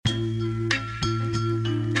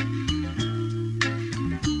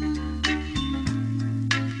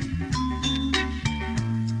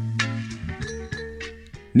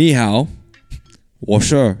你好，我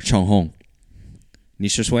是陈红，你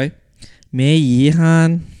是谁？没遗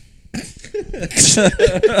憾。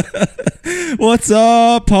 What's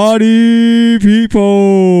up, party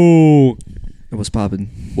people? What's poppin'?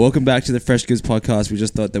 Welcome back to the Fresh Goods podcast. We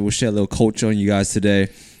just thought that we'll share a little culture on you guys today.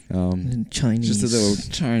 Chinese. Just a little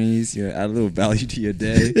Chinese, add a little value to your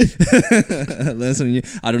day. Learn something new.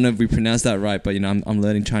 I don't know if we pronounced that right, but I'm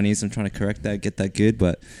learning Chinese. I'm trying to correct that, get that good.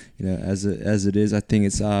 But as it is, I think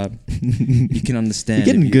it's you can understand.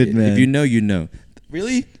 You're getting good, man. If you know, you know.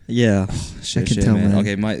 Really? Yeah. Share, I can tell, man.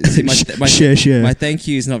 Okay, my thank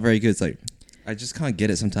you is not very good. It's like I just can't get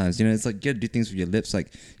it sometimes. It's like you gotta do things with your lips,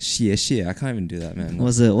 like shit. I can't even do that, man.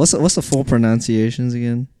 What's the full pronunciations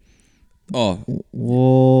again? Oh,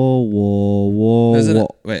 whoa.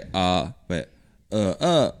 Wait,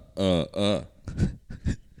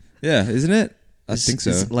 yeah, isn't it? I think so.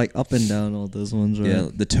 It's like up and down, all those ones, right? Yeah,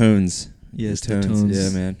 the tones. Yes, the tones. Yeah,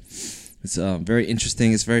 man. It's very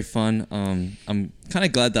interesting. It's very fun. I'm kind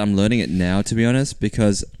of glad that I'm learning it now, to be honest,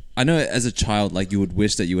 because I know as a child, like, you would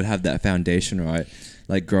wish that you would have that foundation, right?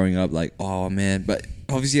 Like, growing up, like, oh, man. But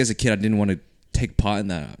obviously, as a kid, I didn't want to take part in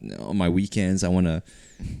that. On my weekends, I want to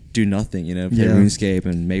do nothing, play RuneScape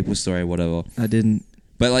and MapleStory, whatever. I didn't.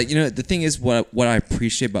 But, like, the thing is, what I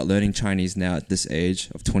appreciate about learning Chinese now at this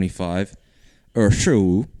age of 25, or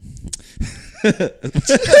 15,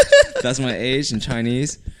 that's my age in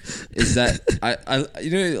Chinese, is that I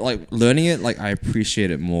like, learning it, like, I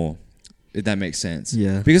appreciate it more, if that makes sense.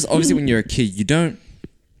 Yeah. Because obviously when you're a kid, you don't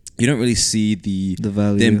really see the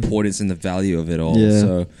value, the importance and the value of it all. Yeah.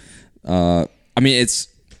 So I mean,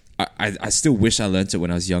 I still wish I learned it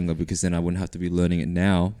when I was younger, because then I wouldn't have to be learning it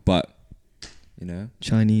now. But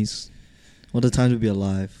Chinese, what a time to be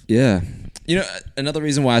alive. Yeah. Another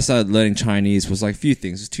reason why I started learning Chinese was like a few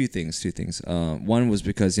things. There's two things. One was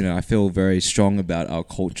because, I feel very strong about our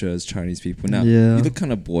culture as Chinese people. Now, you look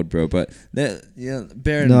kind of bored, bro, but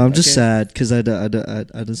I'm just sad because I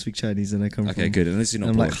don't speak Chinese, and I come from... Okay, good. At least you're not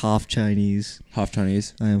I'm bored. like half Chinese. Half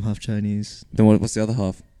Chinese? I am half Chinese. Then what's the other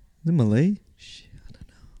half? The Malay? Shit, I don't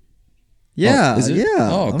know. Yeah, is it? Yeah.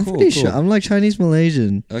 Oh, I'm cool, pretty cool. sure. I'm like Chinese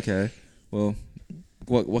Malaysian. Okay. Well,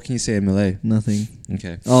 what can you say in Malay? Nothing.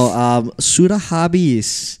 Okay. Oh, sudah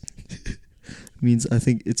habis means I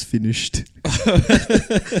think it's finished.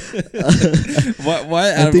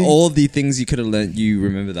 Why out of all the things you could have learned, you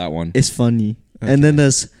remember that one? It's funny. Okay. And then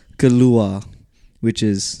there's keluar, which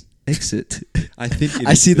is exit. I think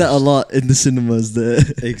I see that a lot in the cinemas there.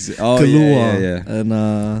 Exit. Oh, keluar. Yeah. And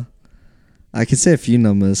I can say a few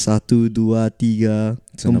numbers. 1, 2, 3, 4, 5. Yeah.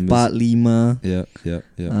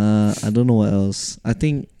 I don't know what else. I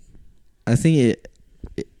think it'll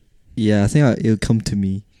come to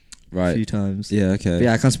me a few times. Yeah, okay. But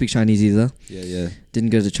yeah, I can't speak Chinese either. Yeah. Didn't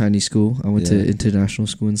go to Chinese school. I went to international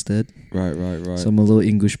school instead. Right. So I'm a little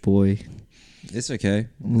English boy. It's okay.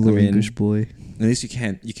 I'm a little English boy. At least you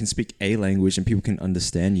can speak a language and people can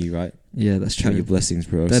understand you, right? Yeah, that's true. Count your blessings,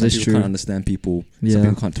 bro. That Some is people true. Can't understand people. Yeah. Some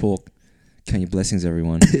people can't talk. Count your blessings,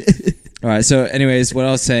 everyone. All right. So, anyways, what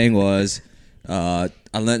I was saying was, I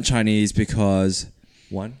learned Chinese because,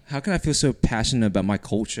 one, how can I feel so passionate about my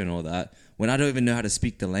culture and all that when I don't even know how to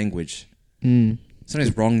speak the language?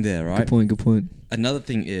 Something's wrong there, right? Good point. Another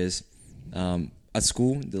thing is, at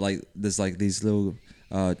school, there's like these little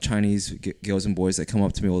Chinese girls and boys that come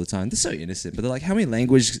up to me all the time. They're so innocent, but they're like, "How many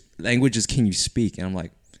languages can you speak?" And I'm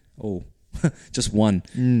like, "Oh, just one."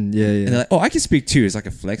 Yeah. And they're like, "Oh, I can speak two." It's like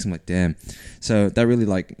a flex. I'm like, "Damn!" So that really,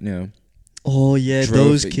 like, Oh yeah,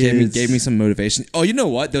 those kids gave me some motivation. Oh, you know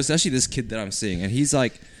what? There was actually this kid that I'm seeing, and he's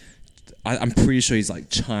like, I'm pretty sure he's like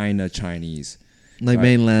Chinese, like right?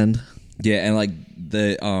 mainland. Yeah, and like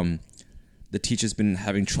the teacher's been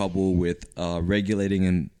having trouble with regulating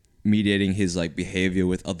and mediating his like behavior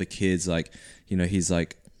with other kids. Like, he's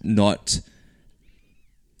like not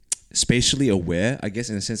spatially aware, I guess,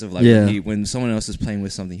 in a sense of like, when someone else is playing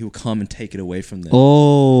with something, he'll come and take it away from them.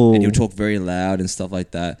 Oh, and he'll talk very loud and stuff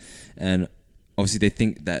like that. And obviously they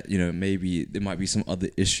think that, maybe there might be some other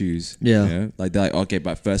issues. Yeah. Like they're like, okay,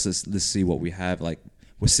 but first let's see what we have. Like,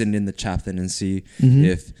 we're sitting in the chaplain and see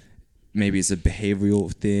if maybe it's a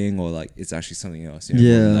behavioral thing or like it's actually something else.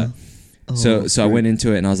 So I went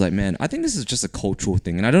into it and I was like, man, I think this is just a cultural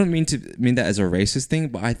thing. And I don't mean that as a racist thing,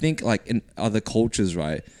 but I think like in other cultures,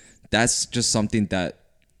 right, that's just something that,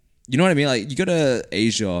 you know what I mean? Like, you go to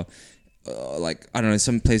Asia, like, I don't know,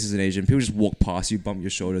 some places in Asia, and people just walk past you, bump your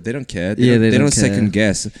shoulder. They don't care. They don't care. Second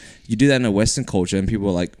guess. You do that in a Western culture and people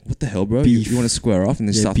are like, what the hell, bro? You want to square off? And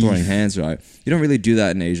they start throwing hands, right? You don't really do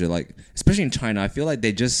that in Asia. Like, especially in China, I feel like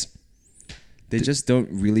they they just don't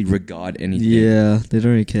really regard anything. Yeah, they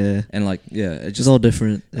don't really care. And like, yeah, It's all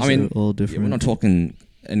different. I mean, all different. we're not talking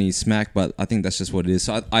any smack, but I think that's just what it is.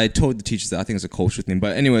 So I told the teachers that I think it's a cultural thing.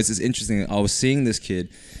 But anyways, it's interesting. I was seeing this kid,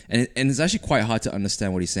 and it's actually quite hard to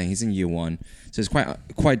understand what he's saying. He's in year 1, so it's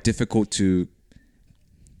quite difficult to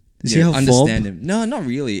understand him. No, not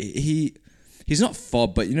really. He's not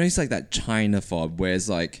fob, but he's like that China fob, where it's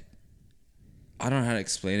like, I don't know how to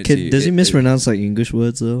explain it to you. Does he mispronounce like English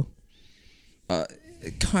words though?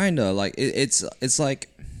 Kinda like it's like,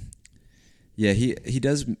 yeah, he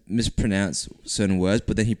does mispronounce certain words,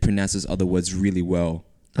 but then he pronounces other words really well.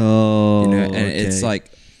 Oh, and it's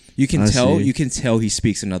like you can tell he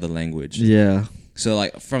speaks another language. Yeah. So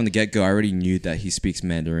like from the get go, I already knew that he speaks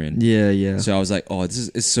Mandarin. Yeah. So I was like, oh,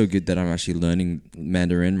 it's so good that I'm actually learning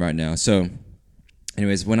Mandarin right now. So,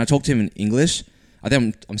 anyways, when I talk to him in English, I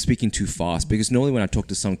think I'm speaking too fast, because normally when I talk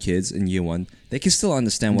to some kids in year 1, they can still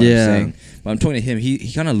understand what I'm saying. But I'm talking to him,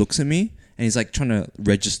 he kind of looks at me and he's like trying to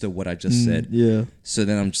register what I just said. Yeah. So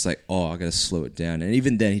then I'm just like, oh, I gotta slow it down. And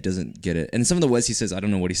even then he doesn't get it. And some of the words he says, I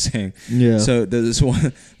don't know what he's saying. Yeah. So there's one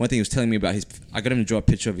thing he was telling me about I got him to draw a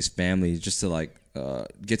picture of his family just to like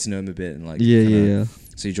get to know him a bit and like yeah.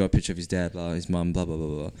 So he drew a picture of his dad, blah, his mom, blah blah blah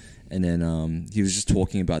blah. And then he was just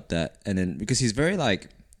talking about that. And then because he's very like,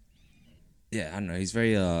 yeah, I don't know. He's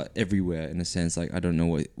very everywhere in a sense. Like I don't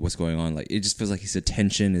know what's going on. Like it just feels like his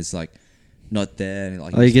attention is like not there. And,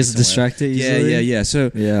 like, he gets distracted easily? Yeah.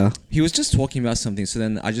 So yeah, he was just talking about something. So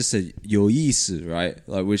then I just said 有意思, right?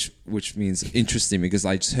 Like which means interesting, because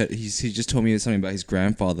I just heard he just told me something about his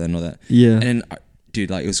grandfather and all that. Yeah. And then dude,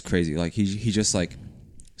 like it was crazy. Like he just like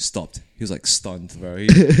stopped. He was like stunned, bro. He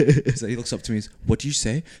looks up to me. He's, what do you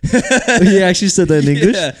say? He actually said that in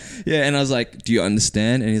English? Yeah. And I was like, do you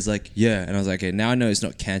understand? And he's like, yeah. And I was like, okay, now I know it's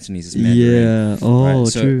not Cantonese, it's Mandarin. Yeah. Oh, right?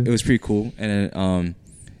 So true. it was pretty cool. And then,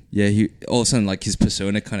 yeah, he all of a sudden like his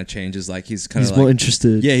persona kind of changes. Like he's kind of like more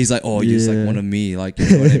interested. Yeah, he's like, oh, you're just like one of me. Like, you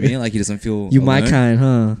know what I mean? Like he doesn't feel you alone. my kind,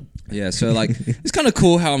 huh? Yeah, so like it's kind of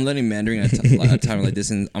cool how I'm learning Mandarin at a time like this,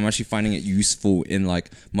 and I'm actually finding it useful in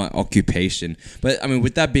like my occupation. But I mean,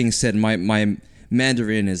 with that being said, my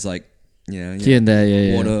Mandarin is like, here and there,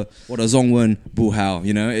 yeah. 我的中文不好,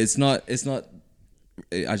 it's not.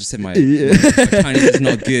 I just said my Chinese is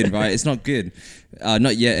not good, right? It's not good,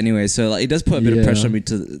 not yet anyway. So like, it does put a bit of pressure on me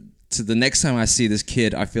to the next time I see this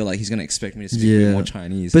kid, I feel like he's gonna expect me to speak more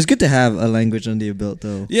Chinese. But it's good to have a language under your belt,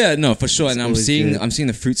 though. Yeah, no, for sure. And I'm seeing good.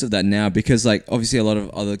 the fruits of that now, because like obviously a lot of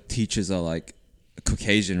other teachers are like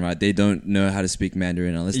Caucasian, right? They don't know how to speak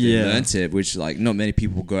Mandarin unless they learnt it, which like not many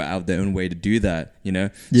people go out of their own way to do that, Yeah.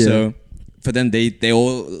 So for them, they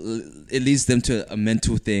all, it leads them to a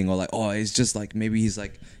mental thing, or like, oh, it's just like maybe he's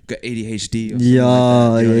like got ADHD or something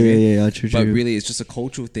like that. Yeah, true. But really, it's just a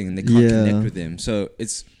cultural thing, and they can't connect with him. So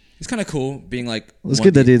it's kind of cool being like. It's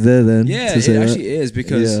good that he's there then. Yeah, it actually is,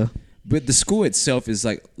 because. But the school itself is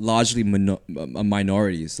like largely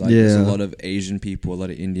minorities. Like there's a lot of Asian people, a lot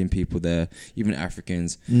of Indian people there, even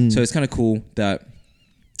Africans. So it's kind of cool that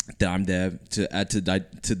I'm there to add to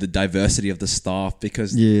the diversity of the staff,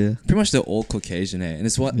 because pretty much they're all Caucasian, and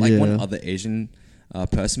it's one other Asian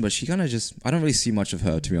person, but she kind of just, I don't really see much of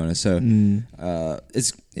her, to be honest. So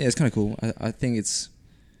it's kind of cool. I think it's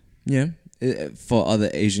for other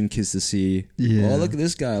Asian kids to see. Oh, look at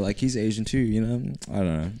this guy, like he's Asian too. I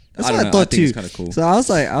don't know. That's what I thought too. It's kind of cool. So I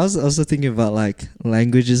was also thinking about like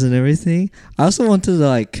languages and everything. I also wanted to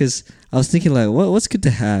like, cause I was thinking like, what's good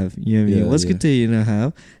to have? You know what I mean? What's good to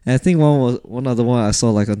have? And I think one other one I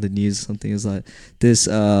saw like on the news or something is like this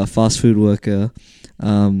fast food worker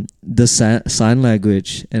the sign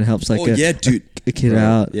language and helps like a kid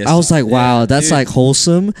out. Yes. I was like, wow, that's like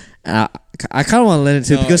wholesome. I kind of want to learn it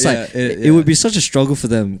too, because like it would be such a struggle for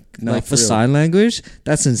them, like for sign language.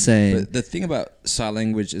 That's insane. But the thing about sign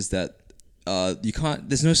language is that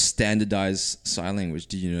there's no standardized sign language.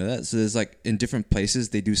 Do you know that? So there's like, in different places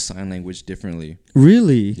they do sign language differently.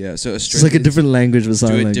 Really? Yeah. So it's like a different language with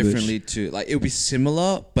sign language. Do it differently too. Like it would be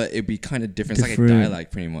similar, but it'd be kind of different. It's like a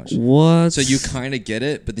dialect, pretty much. What? So you kind of get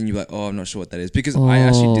it, but then you're like, oh, I'm not sure what that is, because I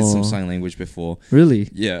actually did some sign language before. Really?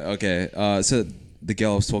 Yeah. Okay. So the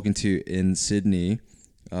girl I was talking to in Sydney,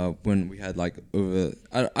 when we had like over,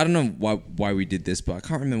 I don't know why we did this, but I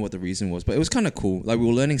can't remember what the reason was, but it was kind of cool. Like we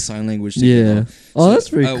were learning sign language together. Yeah. Oh, that's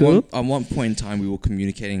pretty cool. At one point in time, we were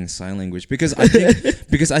communicating in sign language, because I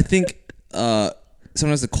think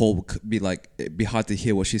sometimes the call could be like, it'd be hard to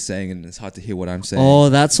hear what she's saying, and it's hard to hear what I'm saying. Oh,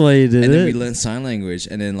 that's why you did and it. And then we learned sign language,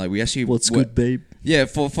 and then like we actually. What's good, babe? Yeah,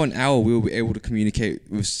 for an hour we will be able to communicate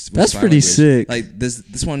with that's sign pretty language. sick. Like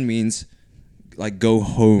this one means like go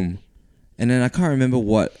home, and then I can't remember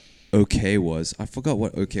what okay was. I forgot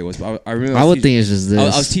what okay was, but I remember. I would think it's just this.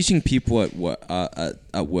 I was teaching people at work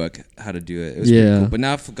how to do it. It was pretty cool. But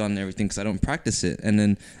now I've forgotten everything because I don't practice it. And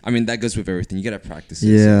then, I mean, that goes with everything. You gotta practice it.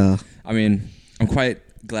 Yeah. So, I mean, I'm quite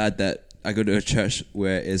glad that I go to a church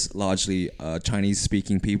where it's largely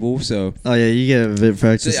Chinese-speaking people. So oh yeah, you get a bit of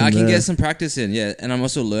practice. So I can get some practice in. Yeah, and I'm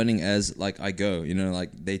also learning as like I go. You know,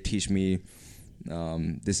 like they teach me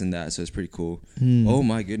this and that. So it's pretty cool. Oh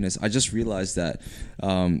my goodness! I just realized that.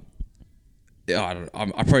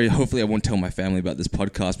 I probably, hopefully I won't tell my family about this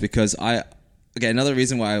podcast because another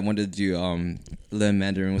reason why I wanted to do learn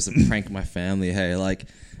Mandarin was to prank my family. Hey, like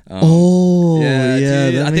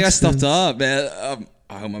yeah, dude, I think I stuffed up, man.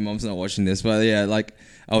 I hope my mom's not watching this, but yeah, like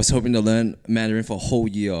I was hoping to learn Mandarin for a whole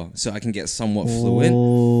year so I can get somewhat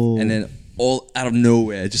fluent, and then all out of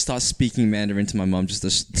nowhere just start speaking Mandarin to my mom just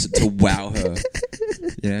to wow her.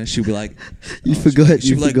 Yeah, she'll be like, you forgot,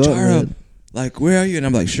 she'll be like, Jara, like, where are you? And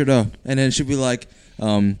I'm like, shut up. And then she'll be like,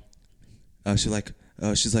 she's like,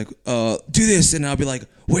 do this. And I'll be like,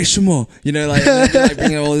 wait, shimo. You know, like, like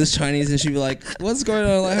bringing all this Chinese. And she'll be like, what's going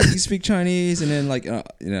on? Like, how do you speak Chinese? And then, like, you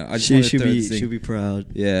know, I just she'll be proud.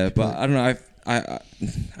 Yeah, but I don't know. I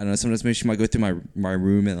don't know. Sometimes maybe she might go through my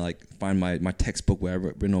room and like find my textbook where I've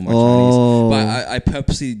written all my Chinese. But I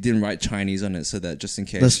purposely didn't write Chinese on it so that just in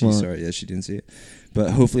case she saw it, yeah, she didn't see it.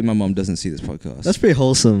 But hopefully my mom doesn't see this podcast. That's pretty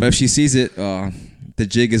wholesome. But if she sees it, the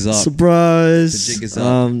jig is up. Surprise! The jig is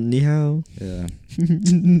up. Ni hao. Yeah.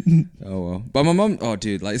 Oh well. But my mom,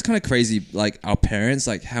 dude, like it's kind of crazy. Like our parents,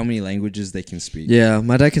 like how many languages they can speak. Yeah,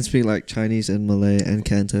 my dad can speak like Chinese and Malay and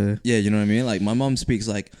Canto. Yeah, you know what I mean. Like my mom speaks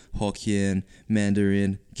like Hokkien,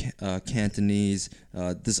 Mandarin, Cantonese.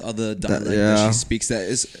 This other dialect that she speaks that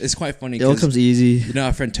is quite funny. It all comes easy. You know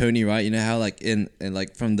our friend Tony, right? You know how like in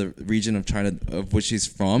like from the region of China of which he's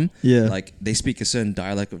from, yeah, like they speak a certain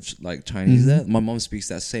dialect of like Chinese. There, my mom speaks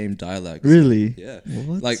that same dialect. Really? Yeah.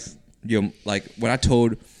 What? Like like when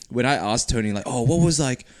I asked Tony like, oh, what was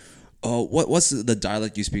like, oh, what's the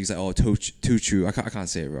dialect you speak? He's like, oh, Tuchu. I can't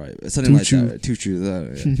say it right. Something Tuchu. Like that. Tuchu.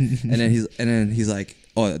 Yeah. and then he's like,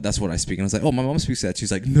 oh, that's what I speak. And I was like, oh, my mom speaks that.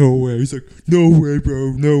 She's like, no way. He's like, no way,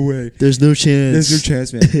 bro, no way. There's no chance. There's no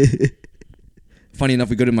chance, man. Funny enough,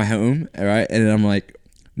 we go to my home, all right, and then I'm like,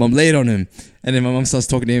 mom, lay it on him. And then my mom starts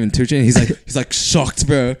talking to him in Tuchu, and he's like shocked,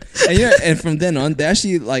 bro. And yeah, and from then on, they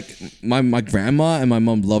actually like my grandma and my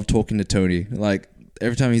mom love talking to Tony. Like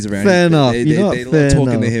every time he's around, they love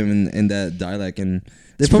talking to him in that dialect, and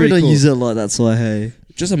they probably don't use it a lot. That's why, hey,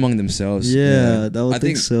 just among themselves. Yeah, I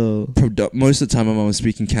think so. Most of the time, my mom was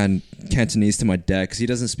speaking Cantonese to my dad because he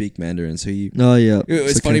doesn't speak Mandarin. So he. Oh yeah. It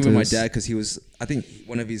was funny with my dad because he was. I think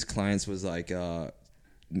one of his clients was like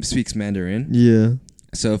speaks Mandarin. Yeah.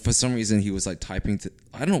 So for some reason he was like typing to.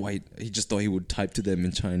 I don't know why he just thought he would type to them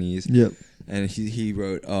in Chinese. Yep. And he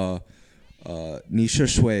wrote 你是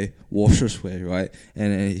谁我是谁 right,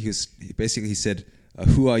 and he basically said.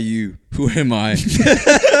 Who are you? Who am I?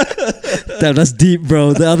 Damn, that's deep,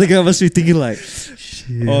 bro. The other guy must be thinking like,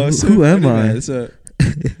 shit, who am I? So,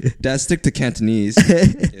 Dad, stick to Cantonese.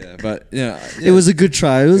 Yeah, but yeah, it was a good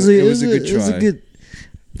try. It was a good try. It was a good.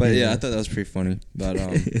 But yeah, I thought that was pretty funny. But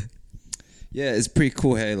yeah, it's pretty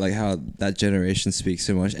cool. Hey, like how that generation speaks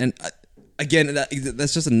so much, and again,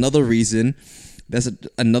 that's just another reason. That's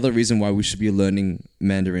another reason why we should be learning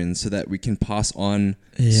Mandarin so that we can pass on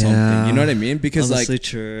something. You know what I mean? Because honestly,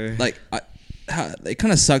 true. Like it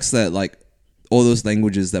kind of sucks that like all those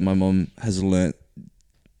languages that my mom has learnt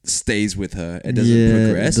stays with her. It doesn't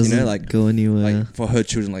progress. It doesn't, you know, like go anywhere. Like for her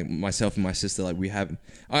children, like myself and my sister, like we have.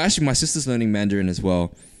 Actually, my sister's learning Mandarin as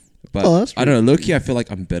well. But I don't know, low-key I feel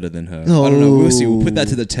like I'm better than her. I don't know, we'll see. We'll put that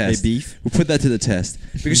to the test. We'll put that to the test.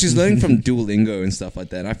 Because she's learning from Duolingo and stuff like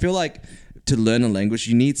that. And I feel like to learn a language,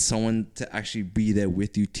 you need someone to actually be there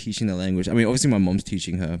with you teaching the language. I mean, obviously my mom's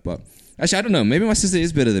teaching her, but actually I don't know. Maybe my sister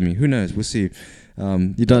is better than me. Who knows? We'll see.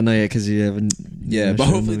 You don't know yet because you haven't. Yeah, but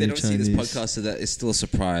hopefully they don't see this podcast, so that it's still a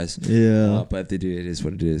surprise. Yeah. But if they do, it is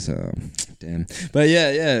what it is. Damn. But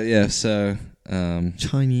yeah. So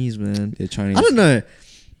Chinese, man. Yeah, Chinese. I don't know.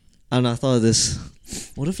 And I thought of this.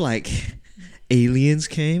 What if like aliens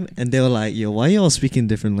came and they were like, "Yo, why y'all speaking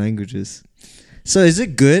different languages?" So is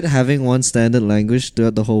it good having one standard language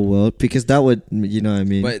throughout the whole world? Because that would, you know what I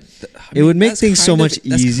mean? But it would make things so much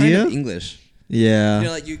easier. Kind of English. Yeah. You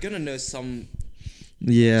know, like you're gonna know some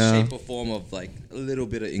shape or form of like a little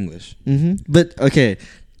bit of English. Mm-hmm. But okay,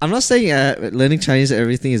 I'm not saying learning Chinese or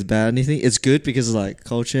everything is bad or anything. It's good because of like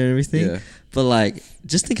culture and everything. Yeah. But like,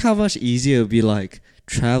 just think how much easier it would be like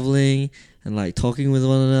traveling and like talking with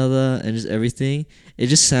one another and just everything. It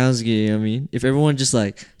just sounds good, you know what I mean? If everyone just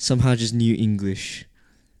like somehow just knew English.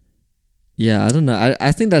 Yeah, I don't know.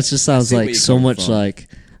 I think that just sounds like so much from. Like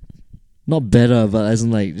not better, but as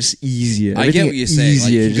in like just easier. I get what you're saying.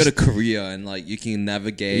 Like you go to Korea and like you can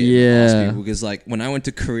navigate and ask people, because like when I went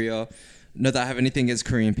to Korea, not that I have anything against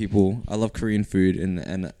Korean people. I love Korean food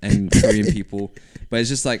and Korean people. But it's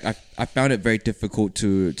just like I found it very difficult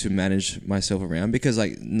to manage myself around, because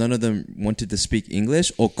like none of them wanted to speak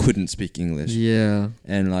English or couldn't speak English. Yeah.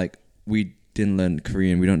 And like we didn't learn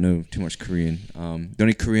Korean. We don't know too much Korean. The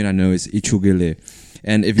only Korean I know is 이쪽일래.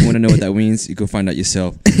 And if you want to know what that means, you go find out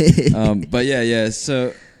yourself. But yeah.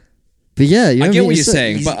 So, but yeah, I get what you're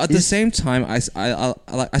saying. But at the same time, I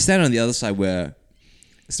stand on the other side where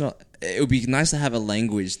it's not. It would be nice to have a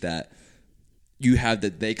language that you have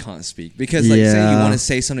that they can't speak, because like say you want to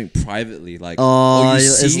say something privately, like or you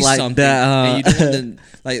see like something that, and you don't want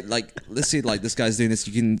to like let's say like this guy's doing this,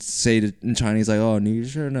 you can say it in Chinese like you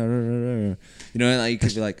know, like you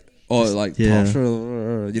could be like like you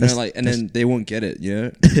know, like, and then they won't get it, you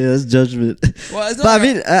know. Yeah, that's judgment. Well, it's not, but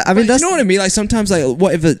I mean that's, you know what I mean. Like sometimes like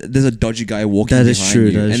what if there's a dodgy guy walking behind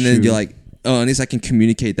you, and then you're like, at least I can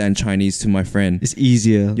communicate that in Chinese to my friend. It's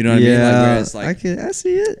easier. You know what I mean? Like, whereas, like, I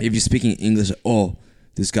see it. If you're speaking English,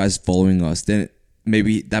 this guy's following us, then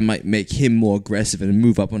maybe that might make him more aggressive and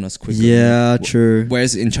move up on us quicker. Yeah, true.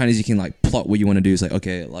 Whereas in Chinese, you can like plot what you want to do. It's like,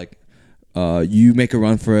 okay, like, you make a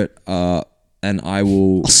run for it, and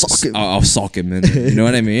I'll sock him, and you know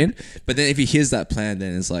what I mean. But then if he hears that plan,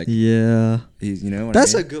 then it's like, you know what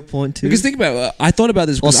that's I mean? A good point too. Because think about it, I thought about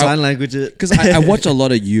this or sign language, because I watch a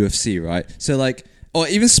lot of UFC, right? So like, or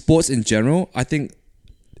even sports in general, I think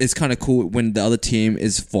it's kind of cool when the other team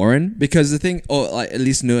is foreign, because the thing, or like at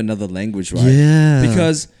least know another language, right? Yeah.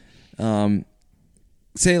 Because,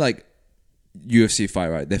 say like UFC fight,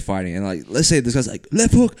 right? They're fighting, and like let's say this guy's like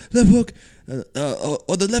left hook,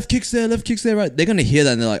 or the left kick's there, right? They're gonna hear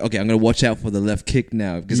that and they're like, okay, I'm gonna watch out for the left kick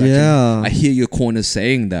now, because I hear your corner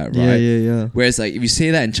saying that, right? Yeah. Whereas like if you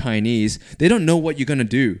say that in Chinese, they don't know what you're gonna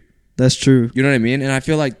do. That's true. You know what I mean? And I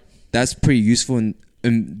feel like that's pretty useful in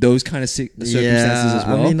those kind of circumstances as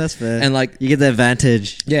well. I mean, that's fair. And like you get the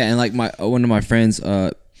advantage. Yeah, and like one of my friends,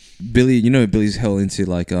 Billy, you know, Billy's hell into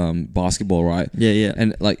like basketball, right? Yeah.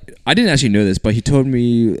 And like I didn't actually know this, but he told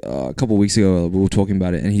me a couple of weeks ago, we were talking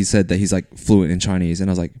about it, and he said that he's like fluent in Chinese, and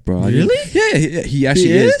I was like, bro, really? Yeah, he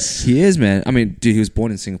actually is. He is, man. I mean, dude, he was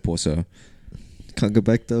born in Singapore, so can't go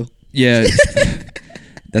back though. Yeah.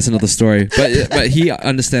 That's another story, but he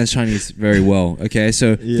understands Chinese very well. Okay,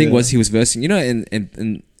 so the thing was, he was versing. You know,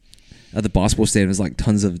 in at the basketball stadium, there's like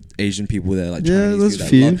tons of Asian people there, like Chinese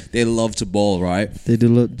people that they love to ball, right? They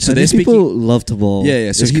do. So Chinese people love to ball.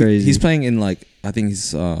 Yeah. So crazy. He's playing in like, I think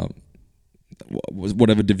he's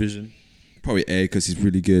whatever division, probably A, because he's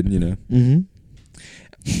really good. You know. Mm-hmm.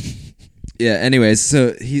 Yeah. Anyways,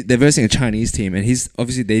 so they're versing a Chinese team, and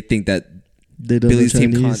they think that Billy's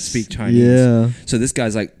team can't speak Chinese. Yeah. So this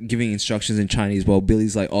guy's like giving instructions in Chinese while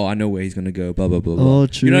Billy's like, I know where he's gonna go, blah blah blah blah. Oh,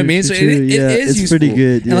 true. You know what I mean? True, so it is it's useful. Pretty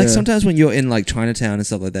good. Yeah. And like sometimes when you're in like Chinatown and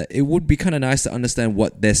stuff like that, it would be kind of nice to understand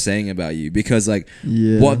what they're saying about you, because like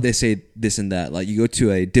what if they say this and that. Like you go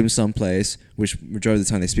to a dim sum place, which majority of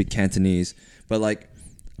the time they speak Cantonese, but like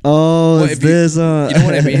it's this. You know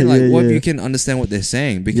what I mean? Like what if you can understand what they're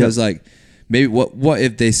saying? Because like maybe what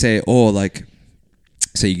if they say like.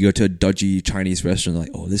 Say you go to a dodgy Chinese restaurant, like,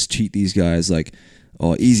 let's cheat these guys, like,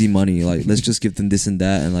 easy money, like, let's just give them this and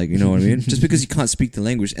that, and like, you know what I mean? Just because you can't speak the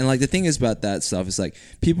language. And like, the thing is about that stuff is like,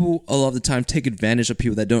 people a lot of the time take advantage of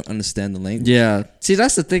people that don't understand the language. Yeah. See,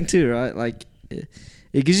 that's the thing too, right? Like,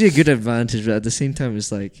 it gives you a good advantage, but at the same time,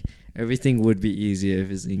 it's like, everything would be easier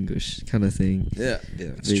if it's English kind of thing. Yeah,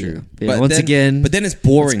 it's true. But once again, but then it's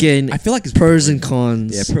boring. Again, I feel like it's pros boring. and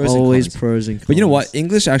cons. Yeah, pros and cons. But you know what?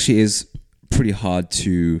 English actually is pretty hard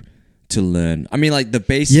to learn. I mean, like the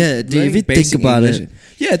basic. Yeah, if you think about English, it.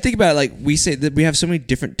 Yeah, think about it. Like we say that we have so many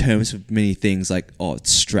different terms for many things. Like,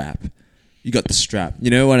 it's strap. You got the strap. You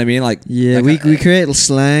know what I mean? Like, we create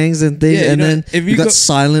slangs and things, and then if you got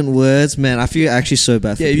silent words. Man, I feel actually so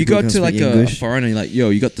bad. Yeah, if you go to like a foreigner, you're like, yo,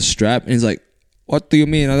 you got the strap, and he's like, what do you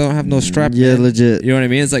mean? I don't have no strap. Yeah, man. legit. You know what I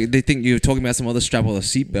mean? It's like they think you're talking about some other strap or a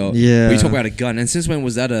seatbelt. Yeah. But you talk about a gun. And since when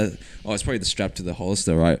was that it's probably the strap to the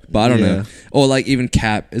holster, right? But I don't know. Or like even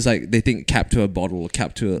cap. It's like they think cap to a bottle or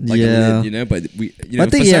cap to a lid, you know? But for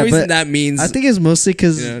some reason that means... I think it's mostly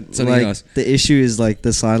because something else. The issue is like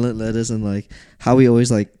the silent letters and like how we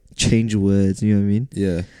always like change words, you know what I mean?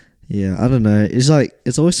 Yeah. Yeah, I don't know. It's like,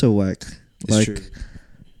 it's always so whack. It's true.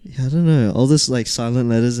 Yeah, I don't know. All this like silent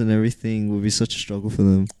letters and everything would be such a struggle for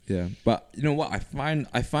them. Yeah, but you know what? I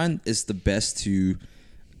find it's the best to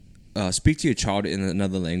speak to your child in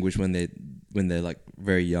another language when they're like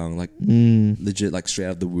very young, like legit, like straight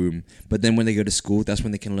out of the womb. But then when they go to school, that's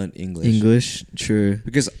when they can learn English. True.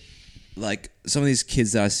 Because like some of these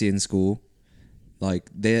kids that I see in school, like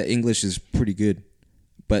their English is pretty good.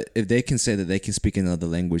 But if they can say that they can speak another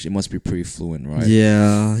language, it must be pretty fluent, right?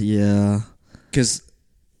 Yeah, yeah. Because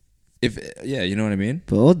you know what I mean?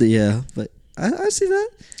 But I see that.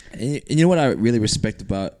 And you know what I really respect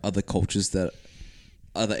about other cultures,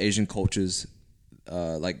 other Asian cultures,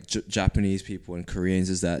 like Japanese people and Koreans,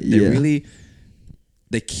 is that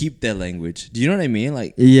they keep their language. Do you know what I mean?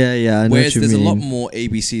 Like I know whereas what you there's mean. a lot more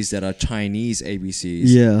ABCs that are Chinese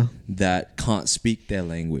ABCs that can't speak their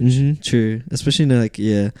language. True. Especially like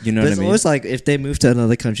you know but what I mean? It's always like if they move to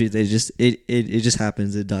another country, they just it just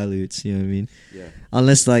happens. It dilutes. You know what I mean? Yeah.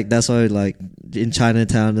 Unless like that's why like in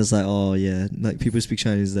Chinatown it's like like people speak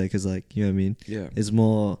Chinese there because like you know what I mean? Yeah. It's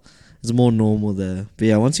more normal there. But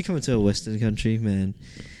yeah, once you come into a Western country, man,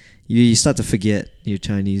 you start to forget your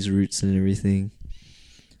Chinese roots and everything.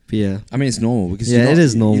 But yeah, I mean it's normal because it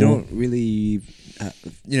is normal. You don't really,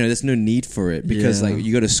 there's no need for it because like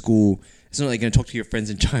you go to school. It's not like you're gonna talk to your friends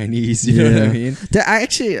in Chinese. You know what I mean? I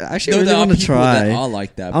actually really want to try. That are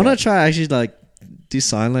like that. I want to try actually like do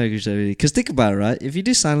sign language. Because think about it, right? If you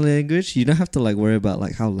do sign language, you don't have to like worry about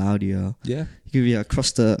like how loud you are. Yeah, you can be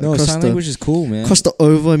across the sign language is cool, man. Across the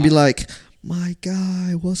oval and be like, my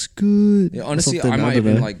guy, what's good? Yeah, honestly, I might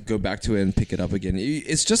even like go back to it and pick it up again.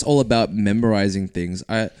 It's just all about memorizing things.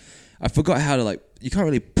 I forgot how to like. You can't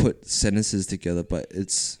really put sentences together, but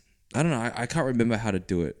it's I don't know. I can't remember how to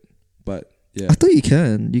do it, but yeah. I thought you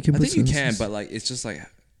can. You can. I put think you sentences. can, but like it's just like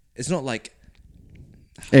it's not like.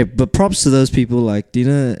 Hey, but props to those people. Like, do you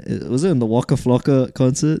know? Was it in the Waka Flocka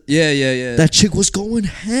concert? Yeah. That chick was going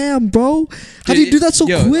ham, bro. How do you do that so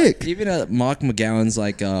quick? Like, even at Mark McGowan's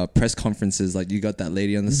like press conferences, like you got that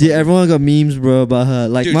lady on the side. Yeah, everyone got memes, bro, about her.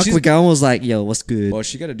 Like Dude, Mark McGowan was like, "Yo, what's good?" Well,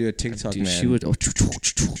 she got to do a TikTok, Dude, man. she would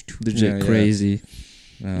legit crazy.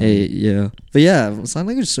 Hey, yeah, but yeah, sign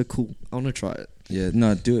language is so cool. I want to try it. Yeah,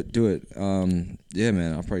 no, do it. Yeah,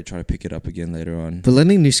 man, I'll probably try to pick it up again later on. But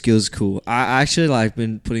learning new skills is cool. I actually like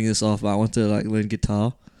been putting this off. But I want to like learn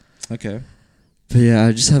guitar. Okay. But yeah,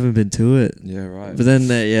 I just haven't been to it. Yeah, right. But then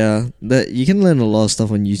that you can learn a lot of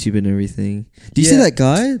stuff on YouTube and everything. Do you see that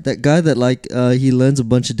guy? That guy that like he learns a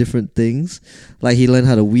bunch of different things. Like he learned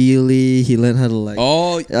how to wheelie. He learned how to like.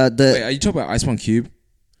 Wait, are you talking about Ice One Cube?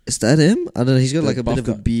 Is that him? I don't know. He's got like a bit of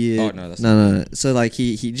a beard. Oh no, that's no. So like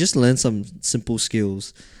he just learned some simple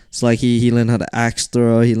skills. So like he learned how to axe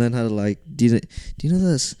throw. He learned how to like do you know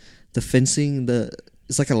this the fencing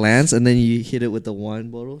it's like a lance and then you hit it with the wine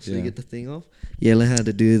bottle so you get the thing off. Yeah, learn how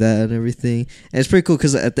to do that and everything. And it's pretty cool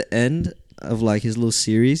because at the end of like his little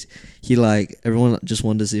series, he like everyone just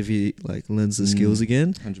wonders if he like learns the skills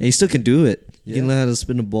again, 100%. And he still can do it. He can learn how to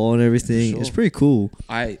spin a ball and everything. Sure. It's pretty cool.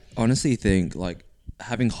 I honestly think like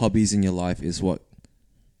having hobbies in your life is what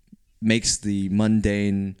makes the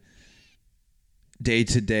mundane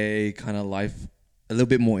day-to-day kind of life a little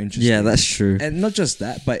bit more interesting. Yeah, that's true. And not just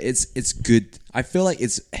that, but it's good. I feel like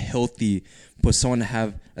it's healthy for someone to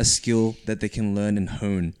have a skill that they can learn and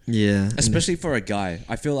hone. Yeah. Especially for a guy.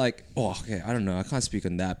 I feel like, I don't know. I can't speak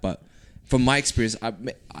on that, but from my experience, I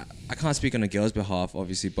can't speak on a girl's behalf,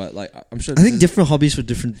 obviously, but like I'm sure. I think different hobbies for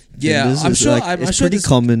different. Genders I'm sure. Like, it's pretty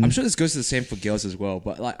common. I'm sure this goes to the same for girls as well.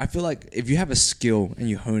 But like, I feel like if you have a skill and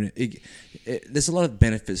you hone it, there's a lot of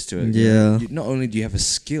benefits to it. Yeah. Not only do you have a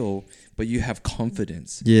skill, but you have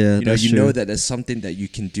confidence. Yeah. You know that there's something that you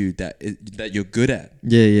can do that you're good at.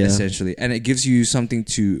 Yeah. Essentially, and it gives you something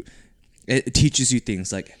to. It teaches you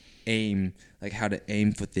things like aim. Like how to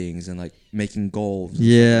aim for things and like making goals.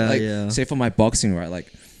 Say for my boxing, right?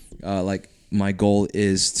 Like my goal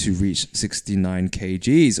is to reach 69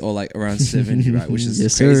 kgs or like around 70, right? Which is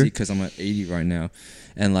crazy because I'm at 80 right now,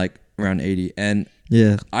 and like around 80. And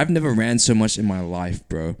I've never ran so much in my life,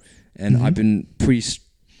 bro. And I've been pretty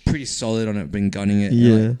solid on it. Been gunning it.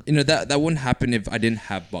 Yeah. And, like, that wouldn't happen if I didn't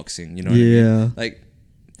have boxing. You know what I mean? Like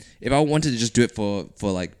if I wanted to just do it for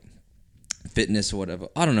like fitness or whatever,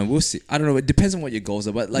 I don't know, we'll see. I don't know, it depends on what your goals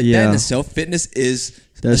are, but like that in itself, fitness is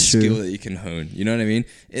a skill that you can hone, you know what I mean?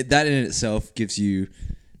 That in itself gives you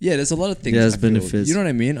there's a lot of things there's benefits, you know what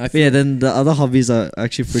I mean? Then the other hobbies are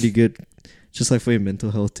actually pretty good, just like for your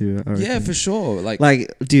mental health too, I reckon. Yeah, for sure. Like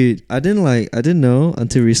dude, I didn't know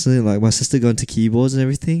until recently, like my sister got into keyboards and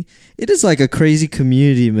everything. It is like a crazy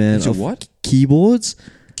community, man, of what? Keyboards.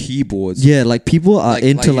 Yeah, like people are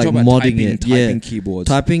into like modding typing keyboards.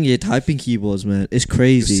 Typing keyboards, man. It's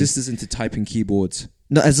crazy. Your sister's into typing keyboards.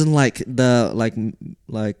 No, as in like the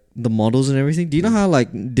the models and everything. Do you know how like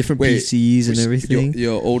different PCs and everything?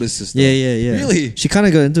 Your older sister. Yeah. Really? She kind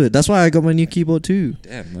of got into it. That's why I got my new keyboard too.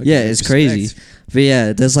 Damn. Yeah, it's crazy. But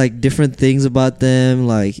yeah, there's like different things about them.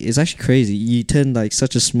 Like it's actually crazy. You turn like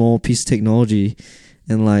such a small piece of technology,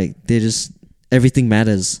 and like they just everything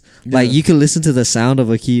matters. Yeah. Like you can listen to the sound of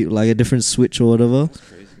a key, like a different switch or whatever,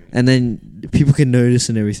 and then people can notice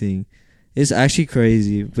and everything. It's actually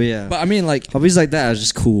crazy, but yeah. But I mean, like hobbies like that are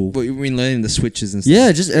just cool. But you mean learning the switches and stuff?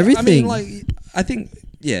 Yeah, just everything. I mean, like I think,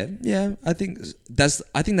 yeah. I think that's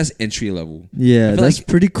entry level. Yeah, that's like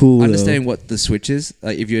pretty cool. Understanding what the switch is,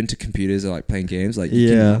 like if you're into computers or like playing games, like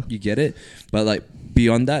you get it. But like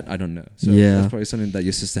beyond that, I don't know. So that's probably something that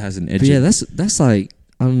your sister has an edge. But yeah, that's like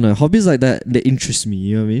I don't know, hobbies like that interest me.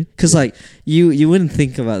 You know what I mean? Because like you wouldn't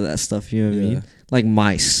think about that stuff. You know what I mean? Like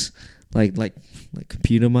mice, like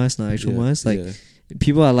computer mice, not actual mice. Like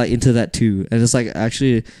people are like into that too, and it's like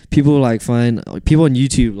actually people like find people on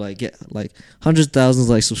YouTube like get like hundreds of thousands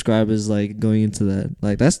like subscribers like going into that.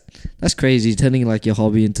 Like that's crazy, turning like your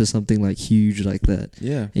hobby into something like huge like that.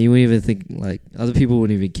 Yeah, and you wouldn't even think like other people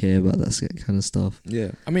wouldn't even care about that kind of stuff.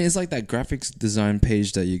 Yeah, I mean it's like that graphics design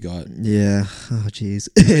page that you got. Yeah. Oh jeez.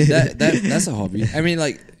 that's a hobby. I mean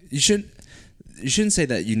like you shouldn't say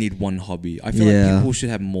that you need one hobby. I feel like people should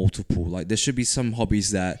have multiple. Like there should be some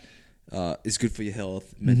hobbies that is good for your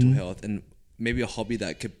health, mental health, and maybe a hobby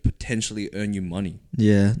that could potentially earn you money.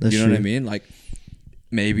 Yeah, that's you know what I mean? Like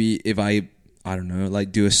maybe if I don't know,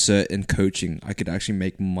 like do a cert in coaching, I could actually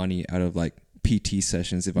make money out of like PT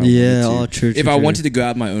sessions if I wanted to. Oh, true. If I wanted to go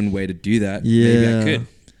out my own way to do that, maybe I could.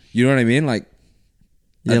 You know what I mean? Like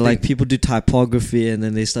yeah, like people do typography and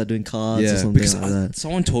then they start doing cards or something like that.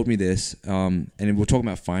 Someone told me this, and we're talking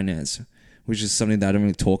about finance, which is something that I don't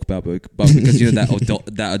really talk about, but because you know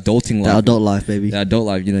that adulting life, that adult life, baby, that adult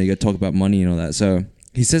life. You know, you got to talk about money and all that. So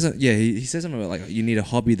he says, he says something about like you need a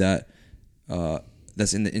hobby that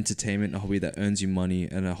that's in the entertainment, a hobby that earns you money,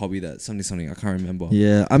 and a hobby that something I can't remember.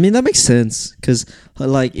 Yeah, I mean that makes sense because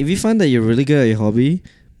like if you find that you're really good at your hobby,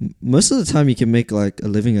 most of the time you can make like a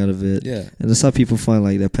living out of it. Yeah. And that's how people find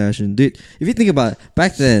like their passion. Dude, if you think about it,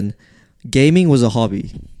 back then, gaming was a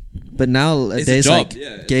hobby. But nowadays like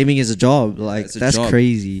gaming is a job. Like that's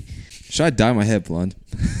crazy. Should I dye my hair blonde?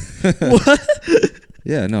 What?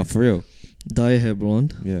 Yeah, no, for real. Dye your hair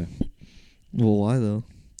blonde? Yeah. Well, why though?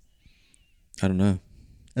 I don't know.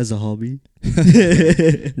 As a hobby?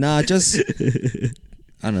 Nah, just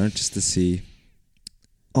I don't know, just to see.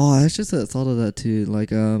 Oh, I just thought of that too. Like,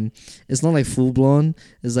 it's not like full blonde.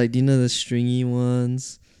 It's like, do you know the stringy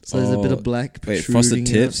ones? So there's a bit of black. Wait, frosted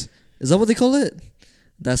tips? Is that what they call it?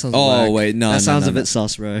 That sounds. Oh wait, no. That sounds a bit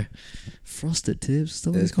sus, bro. Frosted tips.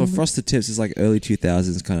 It's called frosted tips. It's like early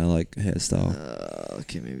 2000s kind of like hairstyle.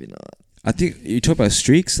 Okay, maybe not. I think you talk about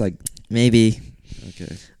streaks, like maybe.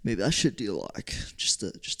 Okay. Maybe I should do like just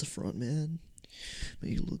the front, man.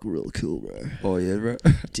 Make you look real cool, bro. Oh yeah, bro.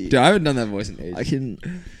 Dude, I haven't done that voice in ages.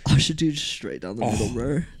 I should do just straight down the middle,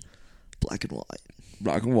 bro. Black and white.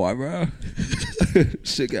 Black and white, bro.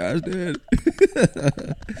 Sick ass, dude.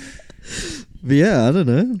 But yeah, I don't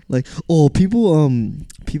know. Like,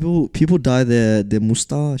 people dye their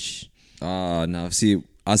mustache. No. See,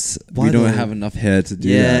 us, we don't have enough hair to do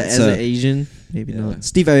that. Yeah, as an Asian, maybe not.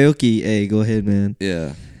 Steve Aoki, hey, go ahead, man.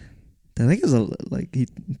 Yeah. I think it's like he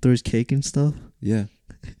throws cake and stuff. Yeah.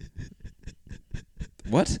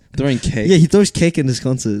 What? Throwing cake? Yeah, he throws cake in his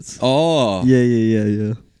concerts. Oh.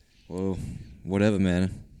 Yeah. Well, whatever,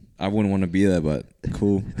 man. I wouldn't want to be there, but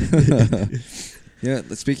cool. Yeah,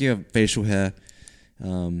 speaking of facial hair,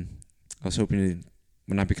 I was hoping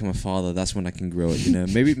when I become a father, that's when I can grow it, you know?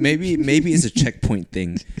 Maybe it's a checkpoint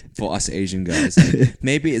thing for us Asian guys. Like,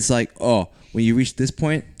 maybe it's like, oh, when you reach this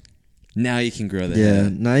point, now you can grow the hair. Yeah,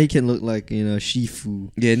 now you can look like, you know,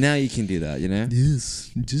 Shifu. Yeah, now you can do that, you know?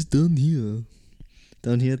 Yes, just down here.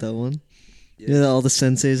 Down here, that one? Yeah, all the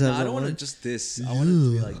senseis have I don't want it just this. I want it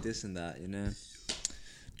to be like this and that, you know?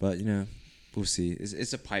 But, you know, we'll see.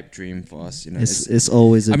 It's a pipe dream for us, you know? It's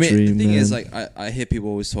always a dream, the thing man. is, like, I hear people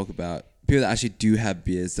always talk about people that actually do have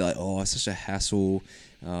beards. They're like, oh, it's such a hassle.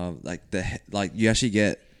 You actually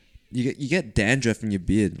get... You get dandruff in your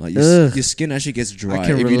beard. Like your skin actually gets dry. I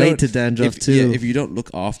can relate to dandruff too. Yeah, if you don't look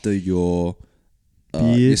after your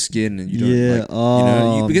skin and you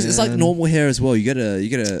don't because it's like normal hair as well. You gotta you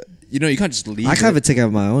can't just leave. I can't even take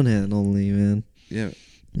out my own hair normally, man. Yeah.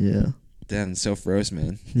 Damn, self roast,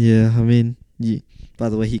 man. Yeah, I mean, by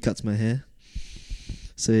the way, he cuts my hair,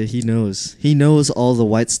 so he knows. He knows all the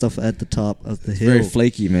white stuff at the top of the hill. Very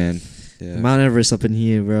flaky, man. Yeah. Mount Everest up in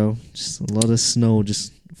here, bro. Just a lot of snow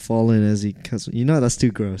just falling as he comes. You know that's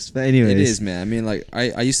too gross. But anyways, it is, man. I mean, like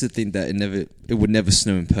I used to think that it would never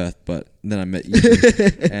snow in Perth, but then I met you,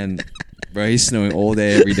 and bro, he's snowing all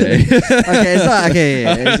day, every day. Okay, it's not okay.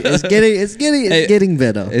 Yeah, it's getting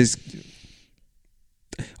better.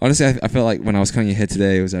 Honestly, I felt like when I was cutting your hair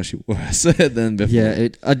today, it was actually worse than before. Yeah,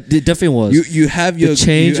 it definitely was. You have your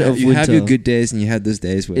change of winter. You have your good days, and you have those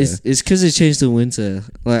days where it's because it changed to winter.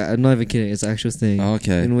 Like, I'm not even kidding. It's an actual thing. Oh,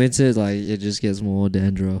 okay. In winter, like, it just gets more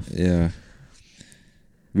dandruff. Yeah.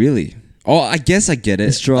 Really? Oh, I guess I get it.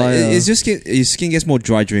 It's dry. Like, it's just your skin gets more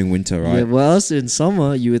dry during winter, right? Yeah. Well, else in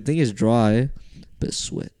summer you would think it's dry, but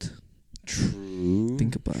sweat. True.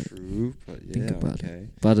 Think about it. True, but yeah, Think about okay.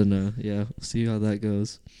 it. But I don't know. Yeah, see how that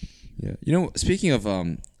goes. Yeah. You know, speaking of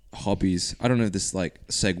hobbies, I don't know if this like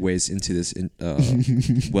segues into this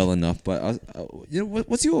well enough, but you know,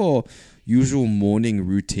 what's your usual morning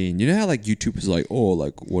routine? You know how like YouTube is like, oh,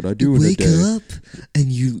 like what I do in a day. Wake up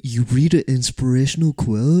and you read an inspirational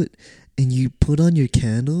quote and you put on your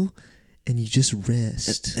candle and you just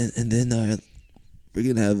rest. And then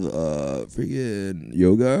we're gonna have freaking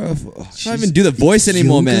yoga. I can't even do the voice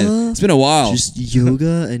anymore, yoga, man. It's been a while. Just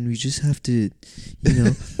yoga, and we just have to, you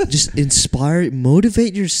know, just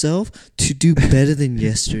motivate yourself to do better than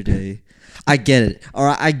yesterday. I get it. All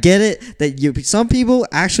right, I get it that some people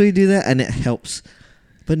actually do that and it helps.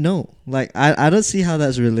 But no, like I don't see how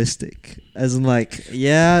that's realistic. As in, like,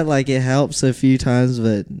 yeah, like it helps a few times,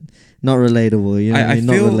 but not relatable. You know,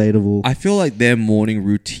 not relatable. I feel like their morning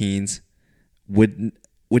routines would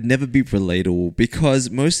never be relatable because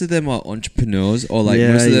most of them are entrepreneurs or like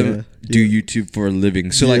most of them do YouTube for a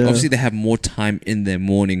living. So like obviously they have more time in their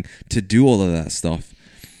morning to do all of that stuff.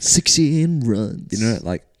 6 a.m. runs. You know,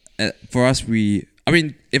 like for us, I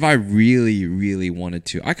mean, if I really, really wanted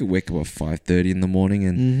to, I could wake up at 5:30 in the morning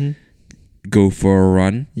and go for a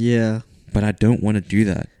run. Yeah. But I don't want to do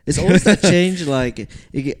that. It's always that change. Like,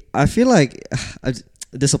 I feel like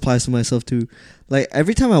this applies to myself too. Like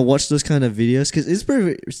every time I watch those kind of videos, because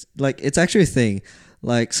it's actually a thing.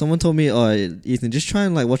 Like someone told me, "Oh, Ethan, just try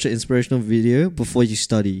and like watch an inspirational video before you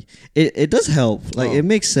study." It does help. Like it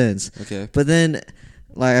makes sense. Okay. But then,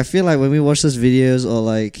 like I feel like when we watch those videos or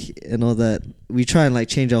like and all that, we try and like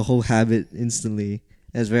change our whole habit instantly.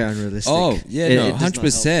 It's very unrealistic. Oh yeah,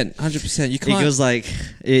 100%, 100%. You can't. It goes like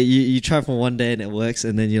you try for one day and it works,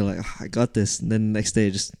 and then you're like, oh, I got this, and then the next day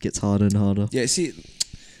it just gets harder and harder. Yeah, see,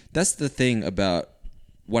 that's the thing about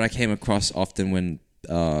what I came across often when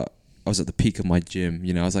I was at the peak of my gym.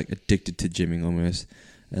 You know, I was like addicted to gymming almost.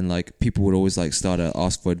 And like people would always like start to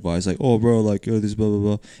ask for advice, like, "Oh, bro, like, oh, this blah blah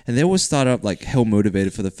blah," and they always start up like hell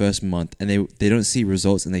motivated for the first month, and they don't see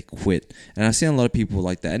results and they quit. And I've seen a lot of people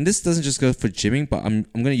like that. And this doesn't just go for gymming, but I'm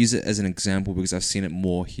gonna use it as an example because I've seen it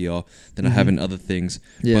more here than I have in other things.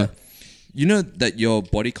 Yeah. But you know that your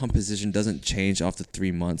body composition doesn't change after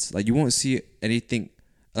 3 months. Like you won't see anything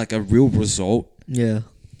like a real result. Yeah.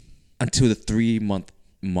 Until the 3 month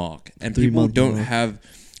mark, and people don't have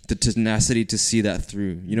the tenacity to see that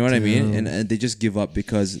through. You know what I mean? And they just give up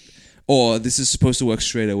because, this is supposed to work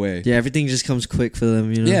straight away. Yeah, everything just comes quick for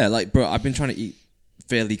them, you know? Yeah, like, bro, I've been trying to eat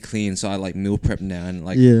fairly clean, so I like meal prep now. And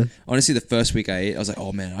like, honestly, the first week I ate, I was like,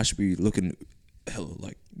 oh man, I should be looking hella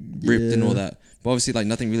like ripped and all that. But obviously, like,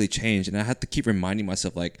 nothing really changed. And I had to keep reminding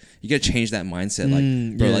myself, like, you gotta change that mindset.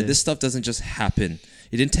 Like, bro, like, this stuff doesn't just happen.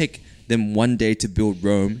 It didn't take them one day to build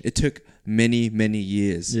Rome. It took many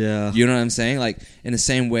years. Yeah. You know what I'm saying? Like in the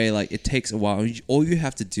same way, like it takes a while. All you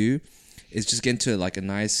have to do is just get into like a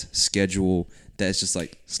nice schedule that's just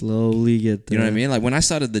like slowly get there. You know what I mean? Like when I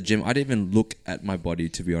started the gym, I didn't even look at my body,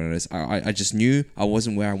 to be honest. I just knew I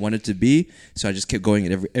wasn't where I wanted to be, so I just kept going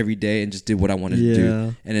every day and just did what I wanted to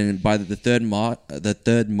do. And then by the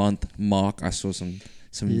third month mark, I saw some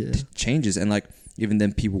changes, and like even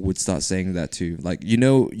then people would start saying that too. Like, you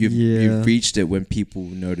know, you've reached it when people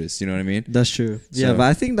notice. You know what I mean? That's true. So, yeah, but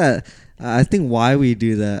I think why we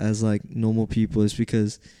do that as like normal people is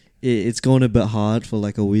because it's going a bit hard for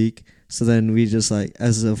like a week. So then we just like,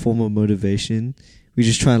 as a form of motivation, we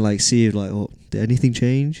just try and like see if like, oh, did anything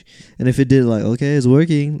change? And if it did, like, okay, it's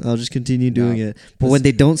working, I'll just continue doing it. But when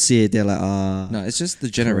they don't see it, they're like, no, it's just the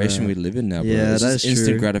generation we live in now, bro. Yeah, it's that's just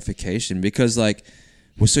instant gratification because like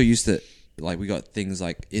we're so used to, like, we got things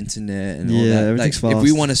like internet and all that. Everything's like, fast.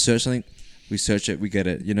 if we want to search something, we search it, we get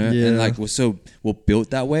it, you know? Yeah. And like we're built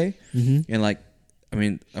that way. And like, I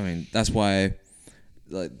mean, that's why,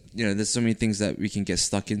 like, you know, there's so many things that we can get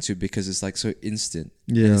stuck into because it's like so instant.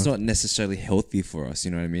 Yeah. And it's not necessarily healthy for us,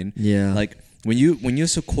 you know what I mean? Yeah. Like when you're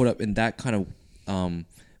so caught up in that kind of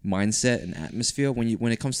mindset and atmosphere,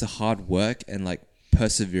 when it comes to hard work and like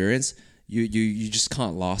perseverance, you just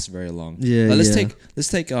can't last very long. Yeah, like, let's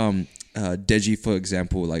take Deji for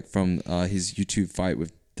example, like from his YouTube fight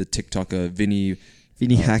with the TikToker Vinny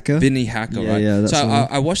Hacker. Vinny Hacker, right? Yeah, so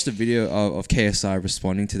I watched the video of KSI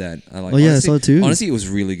responding to that. Honestly, I saw it too. Honestly, it was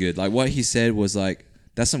really good. Like what he said was like,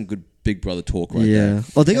 that's some good Big Brother talk right there. Yeah.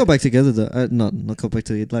 Oh, they got back together though. Not go back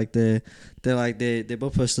together. Like they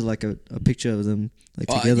both posted like a picture of them like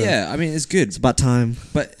together. Yeah, I mean it's good. It's about time.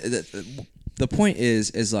 But the point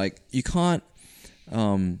is like you can't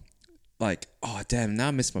like, oh damn, now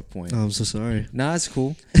I missed my point. Oh, I'm so sorry. Nah, it's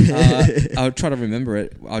cool. I'll try to remember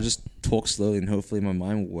it. I'll just talk slowly and hopefully my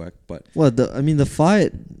mind will work. But the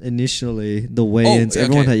fight initially, the weigh-ins,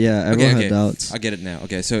 everyone had doubts. I get it now.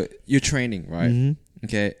 Okay, so you're training, right? Mm-hmm.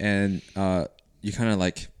 Okay, and you kind of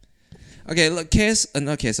like, okay, look,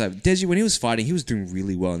 Deji, when he was fighting, he was doing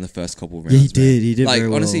really well in the first couple of rounds. Yeah, he did like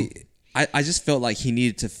very honestly, I just felt like he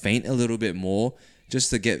needed to feint a little bit more. Just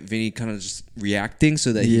to get Vinny kind of just reacting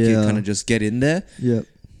so that he can kind of just get in there. Yeah.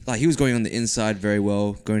 Like he was going on the inside very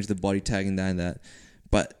well, going to the body tag and that.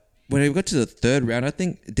 But when we got to the third round, I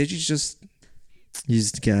think Deji just...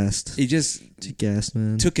 He's gassed. He just... gassed,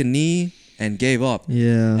 man. Took a knee and gave up.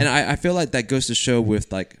 Yeah. And I feel like that goes to show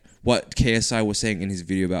with like what KSI was saying in his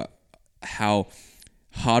video about how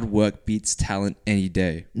hard work beats talent any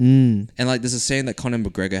day. And like there's a saying that Conor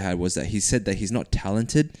McGregor had was that he said that he's not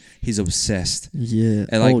talented, he's obsessed. Yeah.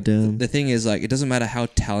 And like damn. the thing is like it doesn't matter how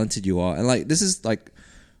talented you are. And like this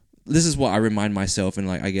is what I remind myself, and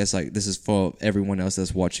like I guess like this is for everyone else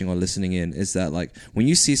that's watching or listening in, is that like when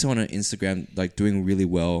you see someone on Instagram like doing really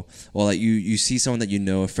well, or like you see someone that you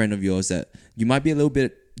know, a friend of yours that you might be a little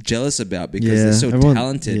bit jealous about because they're so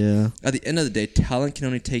talented. Yeah. At the end of the day, talent can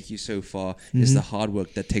only take you so far. It's the hard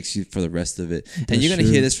work that takes you for the rest of it. And you're going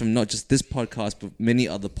to hear this from not just this podcast, but many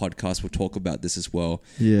other podcasts will talk about this as well.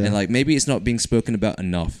 Yeah. And like maybe it's not being spoken about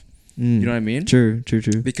enough. You know what I mean? True.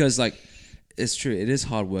 Because like it's true, it is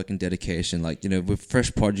hard work and dedication. Like, you know, with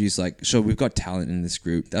Fresh Produce, like sure, we've got talent in this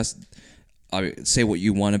group. That's, I say what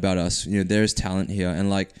you want about us. You know, there's talent here, and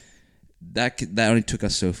like that only took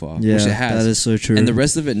us so far. Yeah, which it has. that is so true. And the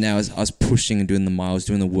rest of it now is us pushing and doing the miles,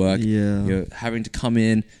 doing the work. Yeah, you know, having to come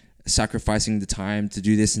in, sacrificing the time to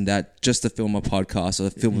do this and that just to film a podcast or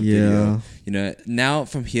film a video. You know, now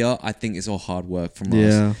from here, I think it's all hard work from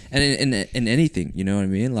us. And in anything, you know what I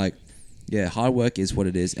mean? Like, yeah, hard work is what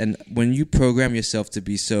it is. And when you program yourself to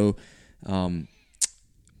be so,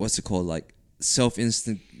 what's it called? Like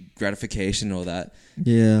self-instant gratification or that.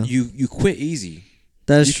 Yeah. You quit easy.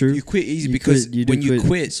 That is true. You quit easy because when you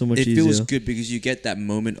quit, so much it feels good because you get that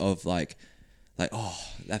moment of like, oh,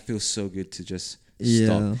 that feels so good to just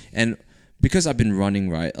stop. And because I've been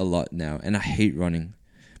running a lot now, and I hate running,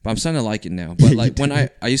 but I'm starting to like it now. But like when I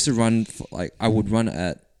used to run, I would run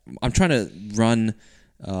I'm trying to run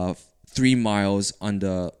 3 miles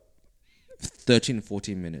under 13 to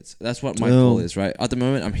 14 minutes. That's what my goal is, right? At the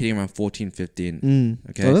moment, I'm hitting around 14, 15.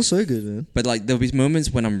 Okay. Oh, that's so good, man. But like there'll be moments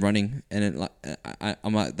when I'm running and it, like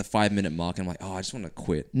I'm at the 5-minute mark and I'm like, oh, I just want to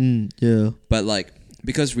quit. Yeah. But like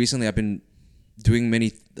because recently I've been doing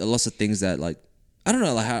lots of things that like I don't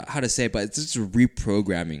know like how to say it, but it's just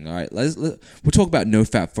reprogramming. All right, we'll talk about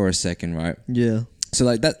NoFap for a second, right? Yeah. So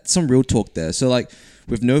like that's some real talk there. So like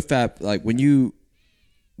with NoFap, like when you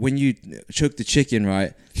choke the chicken,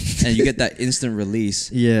 right, and you get that instant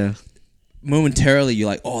release, momentarily you're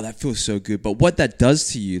like, oh, that feels so good. But what that does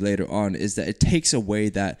to you later on is that it takes away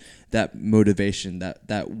that motivation,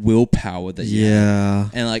 that willpower that you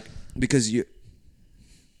have. And like because it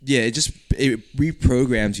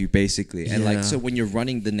reprograms you basically. And like so when you're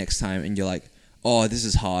running the next time and you're like, oh, this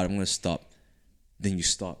is hard, I'm gonna stop, then you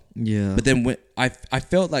stop. Yeah. But then when I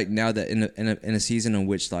felt like now that in a season in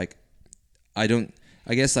which like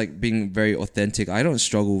I guess like being very authentic, I don't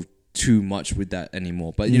struggle too much with that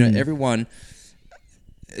anymore. But you know, everyone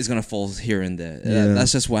is gonna fall here and there.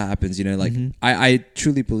 That's just what happens. You know, like I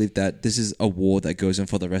truly believe that this is a war that goes on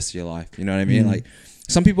for the rest of your life. You know what I mean? Like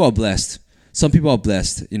some people are blessed.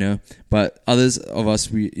 You know, but others of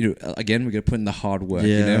us, we again we're gonna put in the hard work.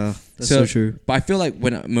 Yeah, you know? That's so true. But I feel like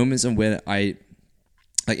when moments and when I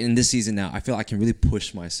like in this season now, I feel I can really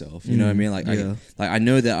push myself. You know what I mean? Like I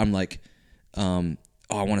know that I'm like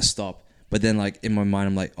I want to stop, but then like in my mind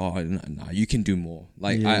I'm like, oh no, you can do more.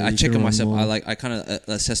 Like I check on myself. I kind of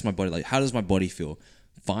assess my body. Like, how does my body feel?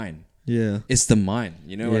 Fine. Yeah, it's the mind.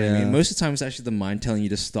 You know what I mean? Most of the time it's actually the mind telling you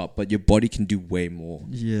to stop, but your body can do way more.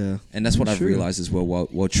 Yeah, and that's what I've realized as well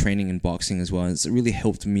while training in boxing as well. And it's really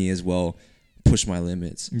helped me as well push my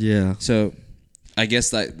limits. Yeah. So I guess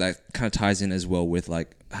that kind of ties in as well with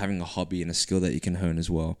like having a hobby and a skill that you can hone as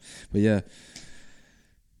well. But yeah.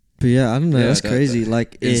 But yeah, I don't know. Yeah, that's crazy.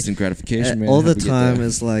 Like instant gratification, man. All the time,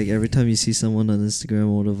 it's like every time you see someone on Instagram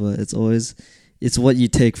or whatever, it's what you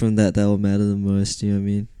take from that will matter the most. You know what I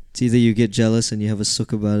mean? It's either you get jealous and you have a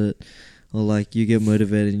suck about it, or like you get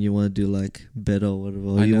motivated and you want to do like better or whatever,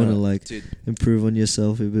 or you want to like improve on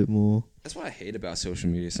yourself a bit more. That's what I hate about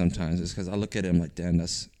social media sometimes. Is because I look at it, I'm like, damn,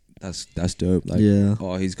 that's dope. Like,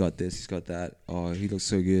 oh, he's got this, he's got that. Oh, he looks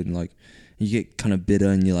so good, and like. You get kind of bitter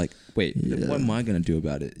and you're like, wait, what am I going to do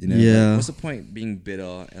about it? You know, like, what's the point being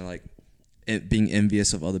bitter and like being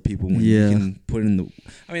envious of other people when you can put in the...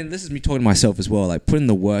 I mean, this is me talking to myself as well, like put in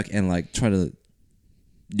the work and like try to,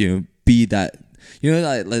 you know, be that... You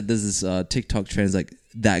know, like there's this TikTok trends like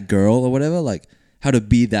that girl or whatever, like how to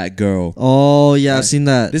be that girl. Oh, yeah, I've seen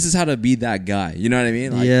that. This is how to be that guy. You know what I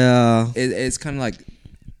mean? Like, it's kind of like...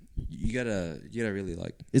 You gotta really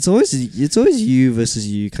like. It's always you versus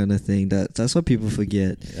you kind of thing. That's what people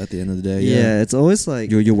forget. At the end of the day, it's always like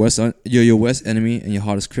you're your worst enemy and your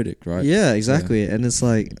hardest critic, right? Yeah, exactly. And it's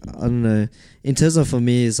like, I don't know. In terms of, for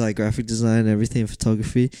me, it's like graphic design and everything,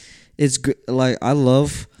 photography. It's like I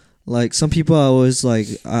love. Like some people are always like,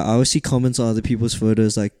 I always see comments on other people's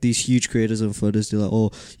photos, like these huge creators of photos. They're like,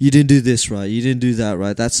 oh, you didn't do this right, you didn't do that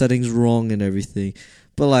right, that setting's wrong and everything.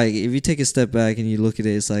 But like, if you take a step back and you look at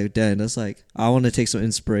it, it's like, damn, that's like, I want to take some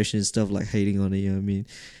inspiration instead of like hating on it, you know what I mean?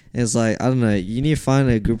 And it's like, I don't know, you need to find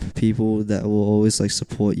a group of people that will always like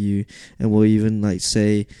support you and will even like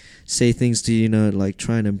say things to you, you know, like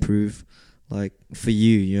try and improve like for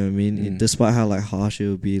you know what I mean? Despite how like harsh it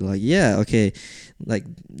would be, like, yeah, okay, like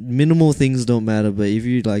minimal things don't matter, but if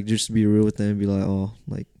you like just be real with them and be like, oh,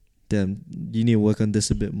 like, damn, you need to work on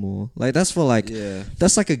this a bit more. Like that's for like,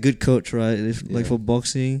 that's like a good coach, right? If like for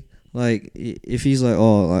boxing, like if he's like,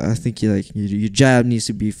 oh, like, I think you like your jab needs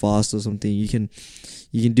to be fast or something, you can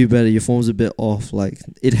do better. Your form's a bit off. Like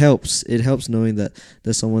it helps knowing that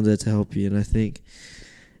there's someone there to help you. And I think,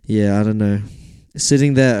 I don't know,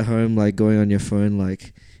 sitting there at home like going on your phone,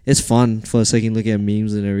 like it's fun for a second, looking at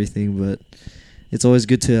memes and everything, but it's always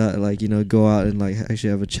good to like, you know, go out and like actually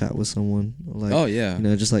have a chat with someone. Like, you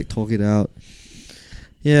know, just like talk it out.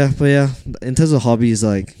 Yeah, but yeah, in terms of hobbies,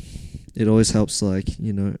 like it always helps, like,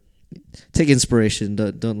 you know, take inspiration.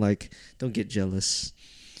 Don't get jealous.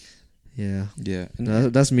 Yeah.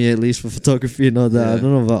 That's me, at least, for photography and all that. I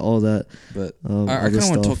don't know about all that, but I kind of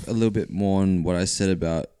want to talk a little bit more on what I said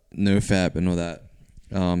about NoFap and all that.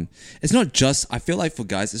 It's not just, I feel like for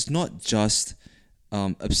guys, it's not just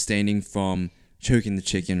abstaining from choking the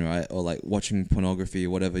chicken, right? Or like watching pornography or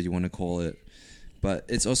whatever you want to call it. But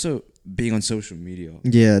it's also being on social media.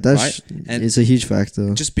 Yeah, that's right? And it's a huge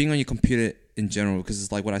factor. Just being on your computer in general, because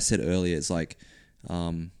it's like what I said earlier. It's like,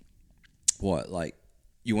 like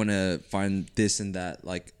you want to find this and that,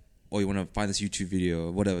 like, or you want to find this YouTube video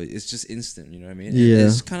or whatever. It's just instant, you know what I mean? Yeah. And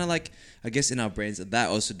it's kind of like, I guess in our brains, that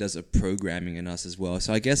also does a programming in us as well.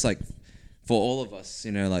 So I guess like for all of us,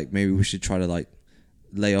 you know, like maybe we should try to like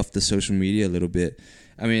lay off the social media a little bit.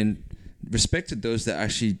 I mean, respect to those that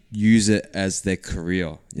actually use it as their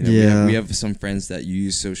career. You know, we have some friends that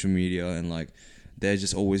use social media and like they're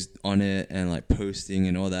just always on it and like posting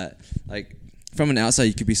and all that. Like from an outside,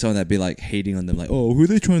 you could be someone that'd be like hating on them, like, oh, who are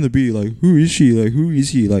they trying to be? Like, who is she? Like, who is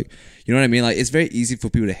he? Like, you know what I mean? Like, it's very easy for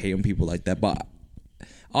people to hate on people like that. But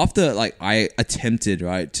after like I attempted,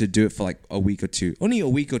 right, to do it for like a week or two,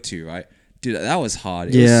 right? Dude, that was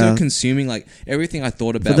hard. It was so consuming. Like everything I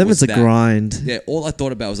thought about. For them, it's a grind. Yeah, all I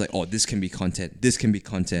thought about was like, oh, this can be content. This can be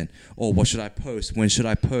content. Or what should I post? When should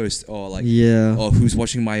I post? Or like, or who's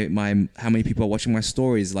watching my how many people are watching my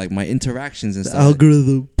stories? Like my interactions and stuff.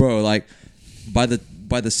 Algorithm, bro. Like by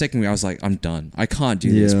the second week, I was like, I'm done. I can't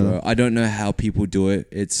do this, bro. I don't know how people do it.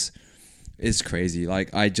 It's crazy.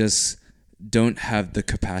 Like I just don't have the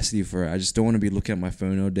capacity for it. I just don't want to be looking at my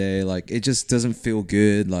phone all day. Like it just doesn't feel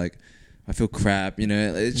good. Like I feel crap, you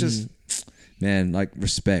know. It's just, man, like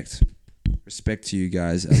respect to you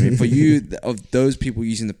guys. I mean, for you, of those people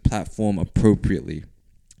using the platform appropriately,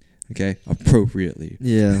 okay, appropriately.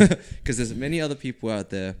 Yeah, because there's many other people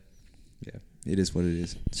out there. Yeah, it is what it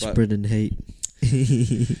is. Spreading hate.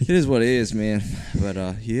 It is what it is, man. But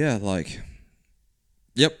yeah, like,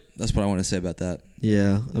 yep, that's what I want to say about that.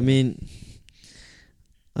 Yeah, I mean,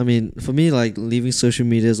 for me, like leaving social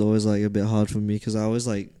media is always like a bit hard for me because I always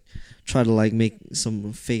like try to like make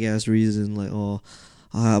some fake ass reason like,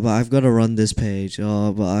 but I've got to run this page,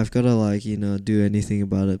 but I've got to like, you know, do anything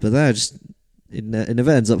about it. But then it never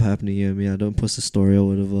ends up happening. You know what I mean? I don't post a story or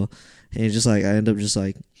whatever, and it's just like I end up just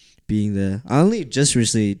like being there. I only just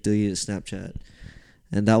recently deleted Snapchat,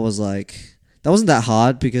 and that wasn't that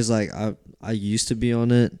hard because like I used to be on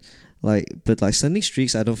it, But like sending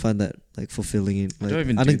streaks, I don't find that like fulfilling. Like,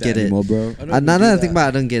 I don't get it anymore, bro. Now that I think about it,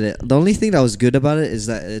 I don't get it. The only thing that was good about it is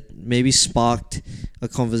that it maybe sparked a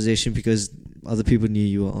conversation because other people knew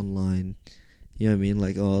you were online. You know what I mean?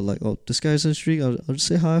 Like, this guy's on streak. I'll just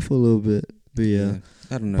say hi for a little bit. But yeah.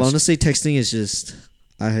 I don't know. But honestly, texting is just,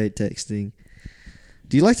 I hate texting.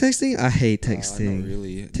 Do you like texting? I hate texting. Not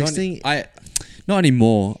really. Texting, not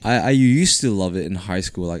anymore. I used to love it in high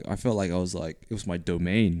school. Like I felt like I was like it was my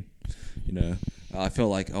domain. You know, I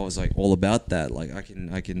felt like I was like all about that. Like I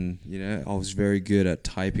can. You know, I was very good at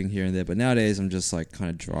typing here and there. But nowadays I'm just like kind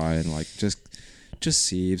of dry and like just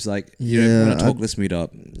Sieves. Like you know, want to talk, let's meet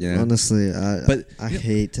up. You know? Honestly, I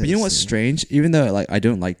hate texting. But you know what's strange? Even though like I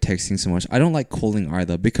don't like texting so much, I don't like calling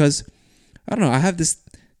either because I don't know. I have this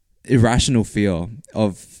irrational fear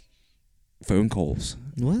of phone calls.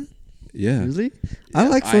 What? Yeah. Really? I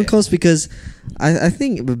like phone calls because I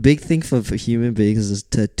think the big thing for human beings is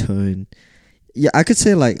the tone. Yeah, I could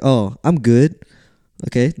say like, oh, I'm good.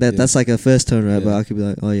 Okay, that's like a first tone, right? Yeah. But I could be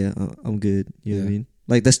like, oh yeah, I'm good. You know what I mean?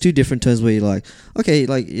 Like there's two different tones where you're like, okay,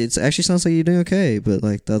 like it actually sounds like you're doing okay, but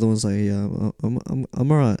like the other one's like, yeah,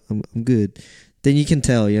 I'm alright, I'm good. Then you can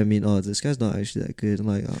tell, you know what I mean? Oh, this guy's not actually that good. I'm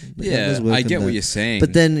like, oh, yeah, I get what you're saying.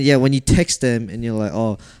 But then, yeah, when you text them and you're like,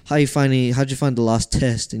 oh, how'd you find the last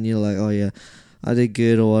test? And you're like, oh yeah, I did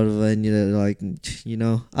good or whatever. And you're like, you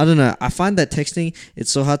know, I don't know. I find that texting,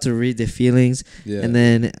 it's so hard to read their feelings. Yeah. And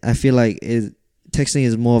then I feel like texting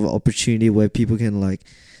is more of an opportunity where people can like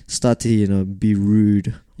start to, you know, be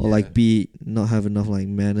rude. Or like not have enough like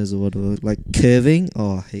manners or whatever. Like curving.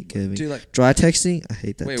 Oh, I hate curving. Do you like dry texting? I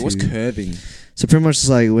hate that too. Wait, what's curving? So pretty much it's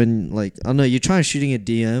like when like, I don't know, you're trying shooting a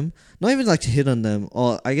DM. Not even like to hit on them.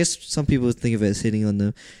 Or I guess some people think of it as hitting on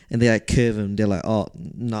them. And they like curve them. They're like, oh,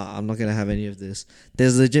 nah, I'm not going to have any of this.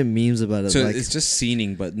 There's legit memes about it. So like, it's just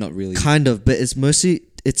scening but not really. Kind of. But it's mostly,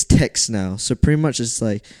 it's text now. So pretty much it's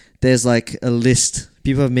like, there's like a list.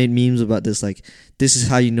 People have made memes about this. Like, this is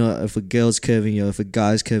how you know if a girl's curving you or if a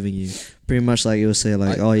guy's curving you. Pretty much like you'll say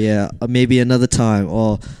like, oh yeah, maybe another time.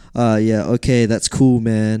 Or, yeah, okay, that's cool,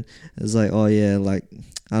 man. It's like, oh yeah, like,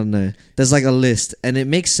 I don't know. There's like a list. And it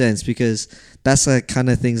makes sense because that's like kind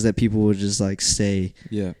of things that people would just like say.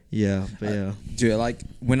 Yeah. Yeah, but yeah. Dude, like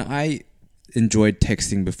when I enjoyed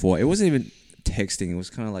texting before, it wasn't even texting. It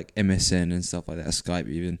was kind of like MSN and stuff like that. Skype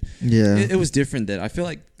even. Yeah. It was different then. I feel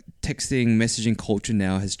like texting, messaging culture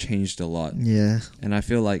now has changed a lot. Yeah. And I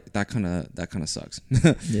feel like that kind of sucks. Yeah.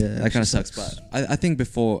 That kind of sucks. But I think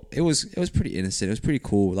before it was pretty innocent. It was pretty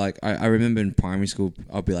cool. Like I remember in primary school,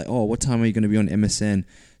 I'll be like, oh, what time are you going to be on MSN?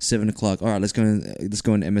 7:00. All right, let's go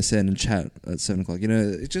on MSN and chat at 7:00. You know,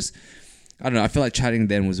 it just, I don't know. I feel like chatting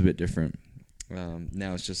then was a bit different.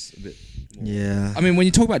 Now it's just a bit more. Yeah. I mean, when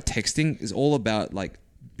you talk about texting, it's all about like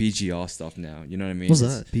BGR stuff now. You know what I mean? What's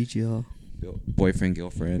that? BGR? Boyfriend,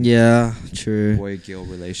 girlfriend. Yeah, true. Boy-girl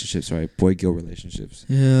relationships, right? Boy-girl relationships.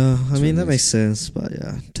 Yeah, I mean, that makes sense, but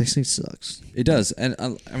yeah, texting sucks. It does. And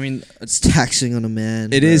I mean, it's taxing on a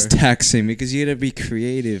man. It is taxing because you gotta be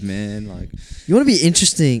creative, man. Like, you want to be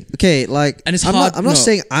interesting. Okay, like, and it's hard. I'm not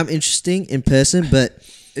saying I'm interesting in person, but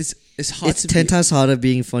it's hard. It's 10 times harder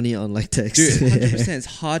being funny on like text. Dude, 100%. It's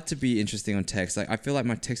hard to be interesting on text. Like, I feel like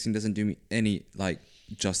my texting doesn't do me any like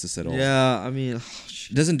justice at all. Yeah, I mean,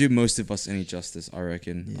 it doesn't do most of us any justice, I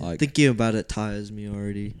reckon. Yeah. Like, thinking about it tires me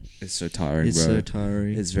already. It's so tiring, it's bro. So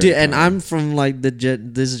tiring. It's very dude, tiring. And I'm from like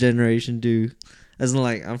this generation, dude. As in,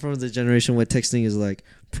 like, I'm from the generation where texting is like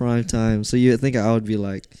prime time. So you think I would be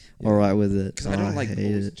like all right with it? Because I don't like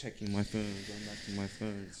always checking my phone, going back to my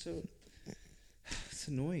phone. So it's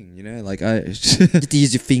annoying, you know. Like you have to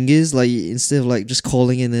use your fingers, like instead of like just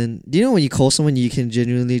calling and then. Do you know when you call someone, you can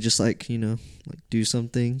genuinely just like like do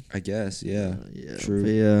something? I guess, yeah. Yeah, true.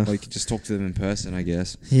 Yeah, like just talk to them in person, I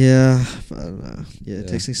guess. Yeah, but I don't know. Yeah,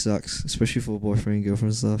 texting sucks, especially for boyfriend,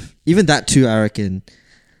 girlfriend stuff. Even that too, I reckon.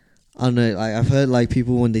 I don't know, like I've heard like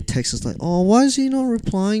people when they text us like, oh, why is he not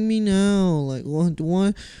replying me now? Like why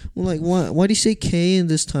do you say K in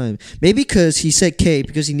this time? Maybe because he said K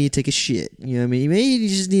because he needed to take a shit. You know what I mean? Maybe he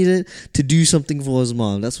just needed to do something for his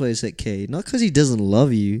mom. That's why he said K. Not because he doesn't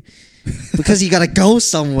love you. Because you gotta go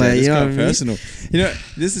somewhere. Yeah, you know what personal. I mean? You know,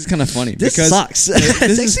 this is kind of funny. This sucks.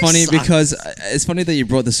 This is funny because it's funny that you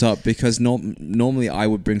brought this up because normally I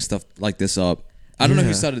would bring stuff like this up. I don't know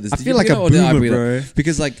who started this. I feel like a boomer, bro.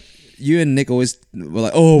 Because like you and Nick always were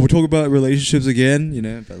like, oh, we're talking about relationships again, you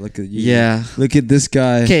know. But look at you. Yeah. Look at this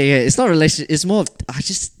guy. Okay, yeah, it's not relationship. It's more.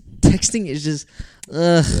 Texting is just.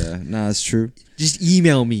 Yeah, nah, it's true. Just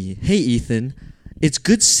email me. Hey, Ethan. It's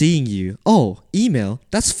good seeing you. Oh, email?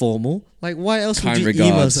 That's formal. Like, why else would Kind you regards.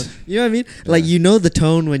 email someone? You know what I mean? Yeah. Like, you know the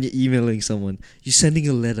tone when you're emailing someone. You're sending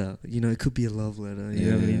a letter. You know, it could be a love letter.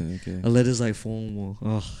 You know what I mean? Okay. A letter's like formal.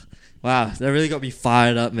 Oh, wow. That really got me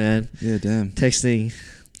fired up, man. Yeah, damn. Texting.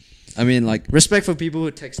 I mean, like, Respect for people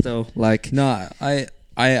who text, though. Like, no, I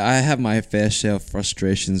have my fair share of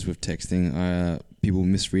frustrations with texting. People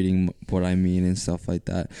misreading what I mean and stuff like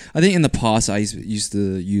that. I think in the past I used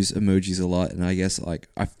to use emojis a lot, and I guess like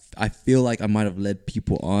I feel like I might have led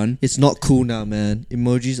people on. it's not cool now, man.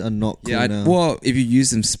 Emojis are not cool now. Well, if you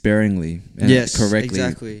use them sparingly and correctly,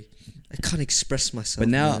 exactly. I can't express myself. But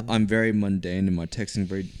now man. I'm very mundane and my texting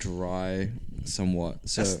very dry, somewhat.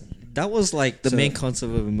 So that was like the So- main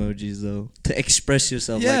concept of emojis, though, to express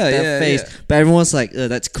yourself. Yeah, like that yeah, face. yeah. But everyone's like,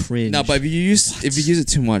 that's cringe. no, but if you use it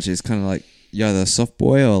too much, it's kind of like you're either a soft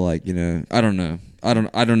boy or like, you know, I don't know. I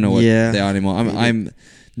don't know what Yeah. they are anymore. I'm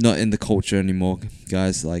not in the culture anymore,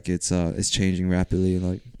 guys. Like it's changing rapidly.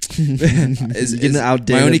 Like You're getting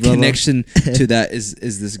outdated, my only brother. connection to that is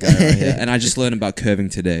this guy right here, and I just learned about curving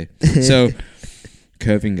today. So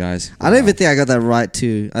curving, guys. I don't even think I got that right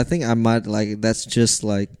too. I think I might like that's just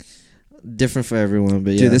like different for everyone.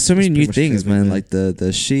 But yeah, Dude, there's so many it's new pretty much things, curving, man. Like the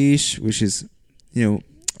sheesh, which is, you know,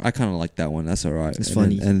 I kind of like that one. That's all right. it's And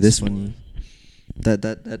funny. then- and this it's funny.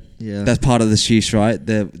 That yeah. that's part of the sheesh, right?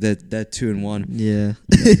 They're 2 in 1. yeah.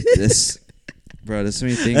 This, bro, there's so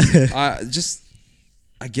many things.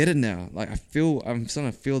 I get it now. Like I'm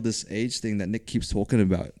starting to feel this age thing that Nick keeps talking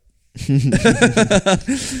about.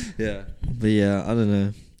 Yeah. But yeah, I don't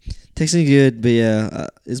know. Texting good, but yeah,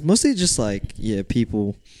 it's mostly just like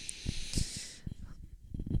people.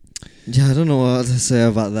 Yeah, I don't know what to say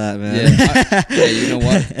about that, man. Yeah, you know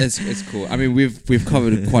what? It's cool. I mean, we've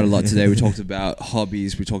covered quite a lot today. We talked about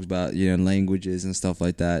hobbies. We talked about languages and stuff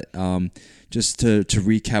like that. Just to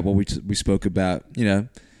recap what we spoke about,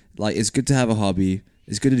 like it's good to have a hobby.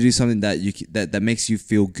 It's good to do something that that makes you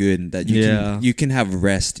feel good. That you can have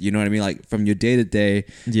rest. You know what I mean? Like from your day to day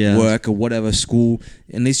work or whatever, school.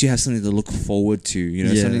 At least you have something to look forward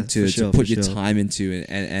to. Something to put your time into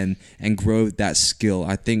and grow that skill.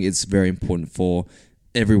 I think it's very important for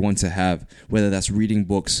everyone to have, whether that's reading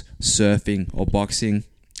books, surfing, or boxing,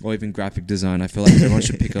 or even graphic design. I feel like everyone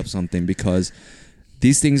should pick up something because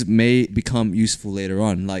these things may become useful later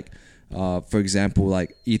on. Like, for example,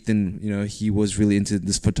 like Ethan, he was really into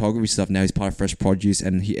this photography stuff. Now he's part of Fresh Produce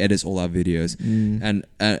and he edits all our videos.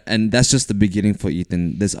 And that's just the beginning for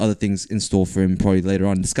Ethan. There's other things in store for him probably later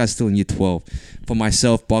on. This guy's still in year 12. For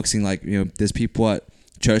myself, boxing, like, there's people at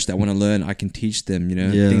church that want to learn. I can teach them,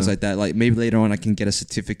 things like that. Like maybe later on I can get a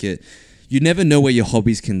certificate. You never know where your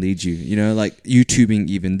hobbies can lead you, like YouTubing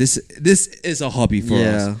even. This is a hobby for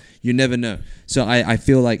us. You never know. So I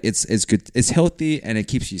feel like it's good. It's healthy and it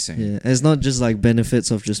keeps you sane. Yeah, and it's not just like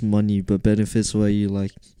benefits of just money, but benefits where you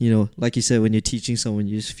like, like you said, when you're teaching someone,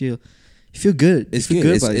 you just feel good. It's you feel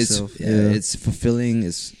good. good about yourself. It's fulfilling.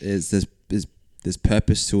 There's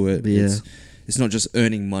purpose to it. It's not just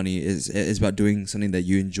earning money. It's about doing something that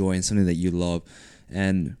you enjoy and something that you love.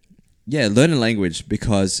 And learn a language,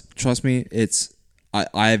 because trust me,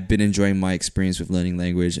 I've been enjoying my experience with learning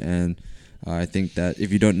language, and I think that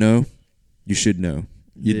if you don't know, you should know.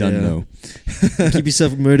 You don't know. Keep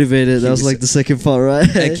yourself motivated. That was like the second part,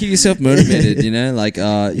 right? And keep yourself motivated,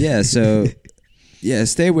 So,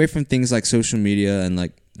 stay away from things like social media and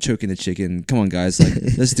like choking the chicken. Come on, guys. Like,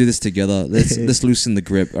 let's do this together. Let's loosen the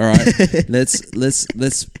grip. All right. Let's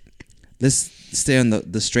stay on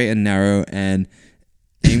the straight and narrow and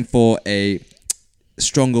aim for a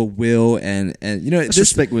stronger will and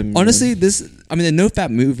respect women. Honestly, the NoFap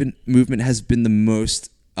movement has been the most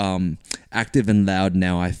active and loud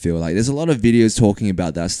now. I feel like there's a lot of videos talking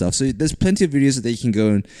about that stuff. So there's plenty of videos that you can go,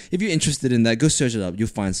 and if you're interested in that, go search it up. You'll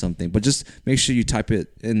find something. But just make sure you type it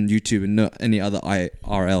in YouTube and not any other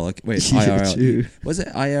IRL. Like, wait, IRL. Was it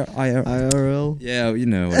IRL? Yeah, you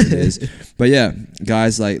know what it is. But yeah,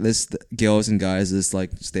 guys, like girls and guys, let's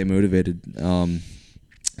like stay motivated.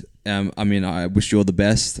 I wish you all the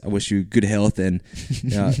best. I wish you good health and,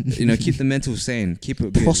 keep the mental sane. Keep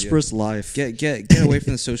it good. Prosperous life. Get away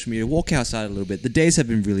from the social media. Walk outside a little bit. The days have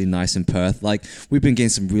been really nice in Perth. Like, we've been getting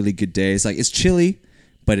some really good days. Like, it's chilly,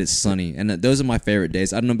 but it's sunny. And those are my favorite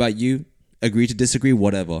days. I don't know about you. Agree to disagree,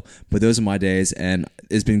 whatever. But those are my days, and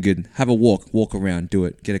it's been good. Have a walk around, do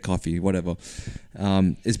it. Get a coffee, whatever.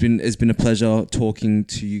 It's been a pleasure talking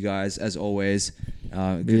to you guys as always.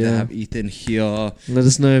 Good to have Ethan here. Let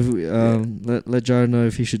us know if let Jared know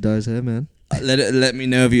if he should dye his hair, man. Let me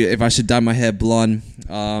know if I should dye my hair blonde.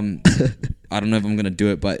 I don't know if I'm gonna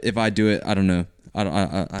do it, but if I do it, I don't know.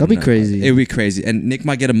 That'd be crazy. It'd be crazy, and Nick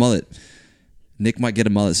might get a mullet. Nick might get a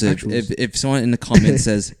mullet. So if someone in the comments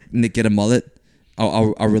says Nick get a mullet,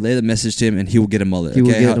 I'll relay the message to him and he will get a mullet. He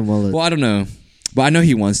will get a mullet. Well, I don't know. But I know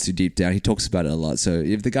he wants to deep down. He talks about it a lot. So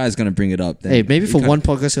if the guy's going to bring it up, then... Hey, maybe for one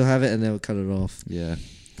podcast he'll have it and then we'll cut it off. Yeah.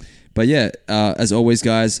 But yeah, as always,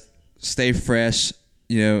 guys, stay fresh.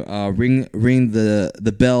 You know, ring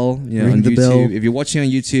the bell. You know, ring on YouTube. Bell. If you're watching on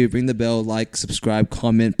YouTube, ring the bell, like, subscribe,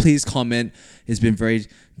 comment. Please comment. It's been very,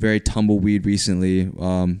 very tumbleweed recently.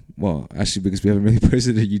 Well, actually, because we haven't really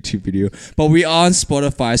posted a YouTube video, but we are on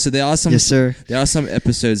Spotify, so there are some. Yes, sir. There are some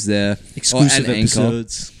episodes there, exclusive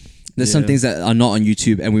episodes. There's some things that are not on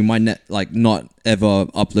YouTube, and we might not ever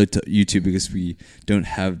upload to YouTube because we don't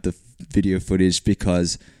have the video footage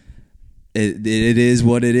because. It is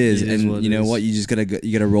what it is, and you know what, you just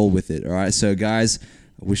gotta roll with it. All right, so guys,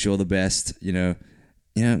 I wish you all the best. You know,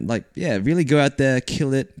 really go out there,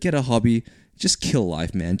 kill it, get a hobby, just kill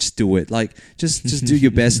life, man. Just do it. Like, just do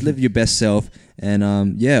your best, live your best self, and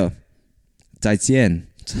再见.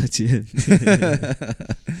 再见.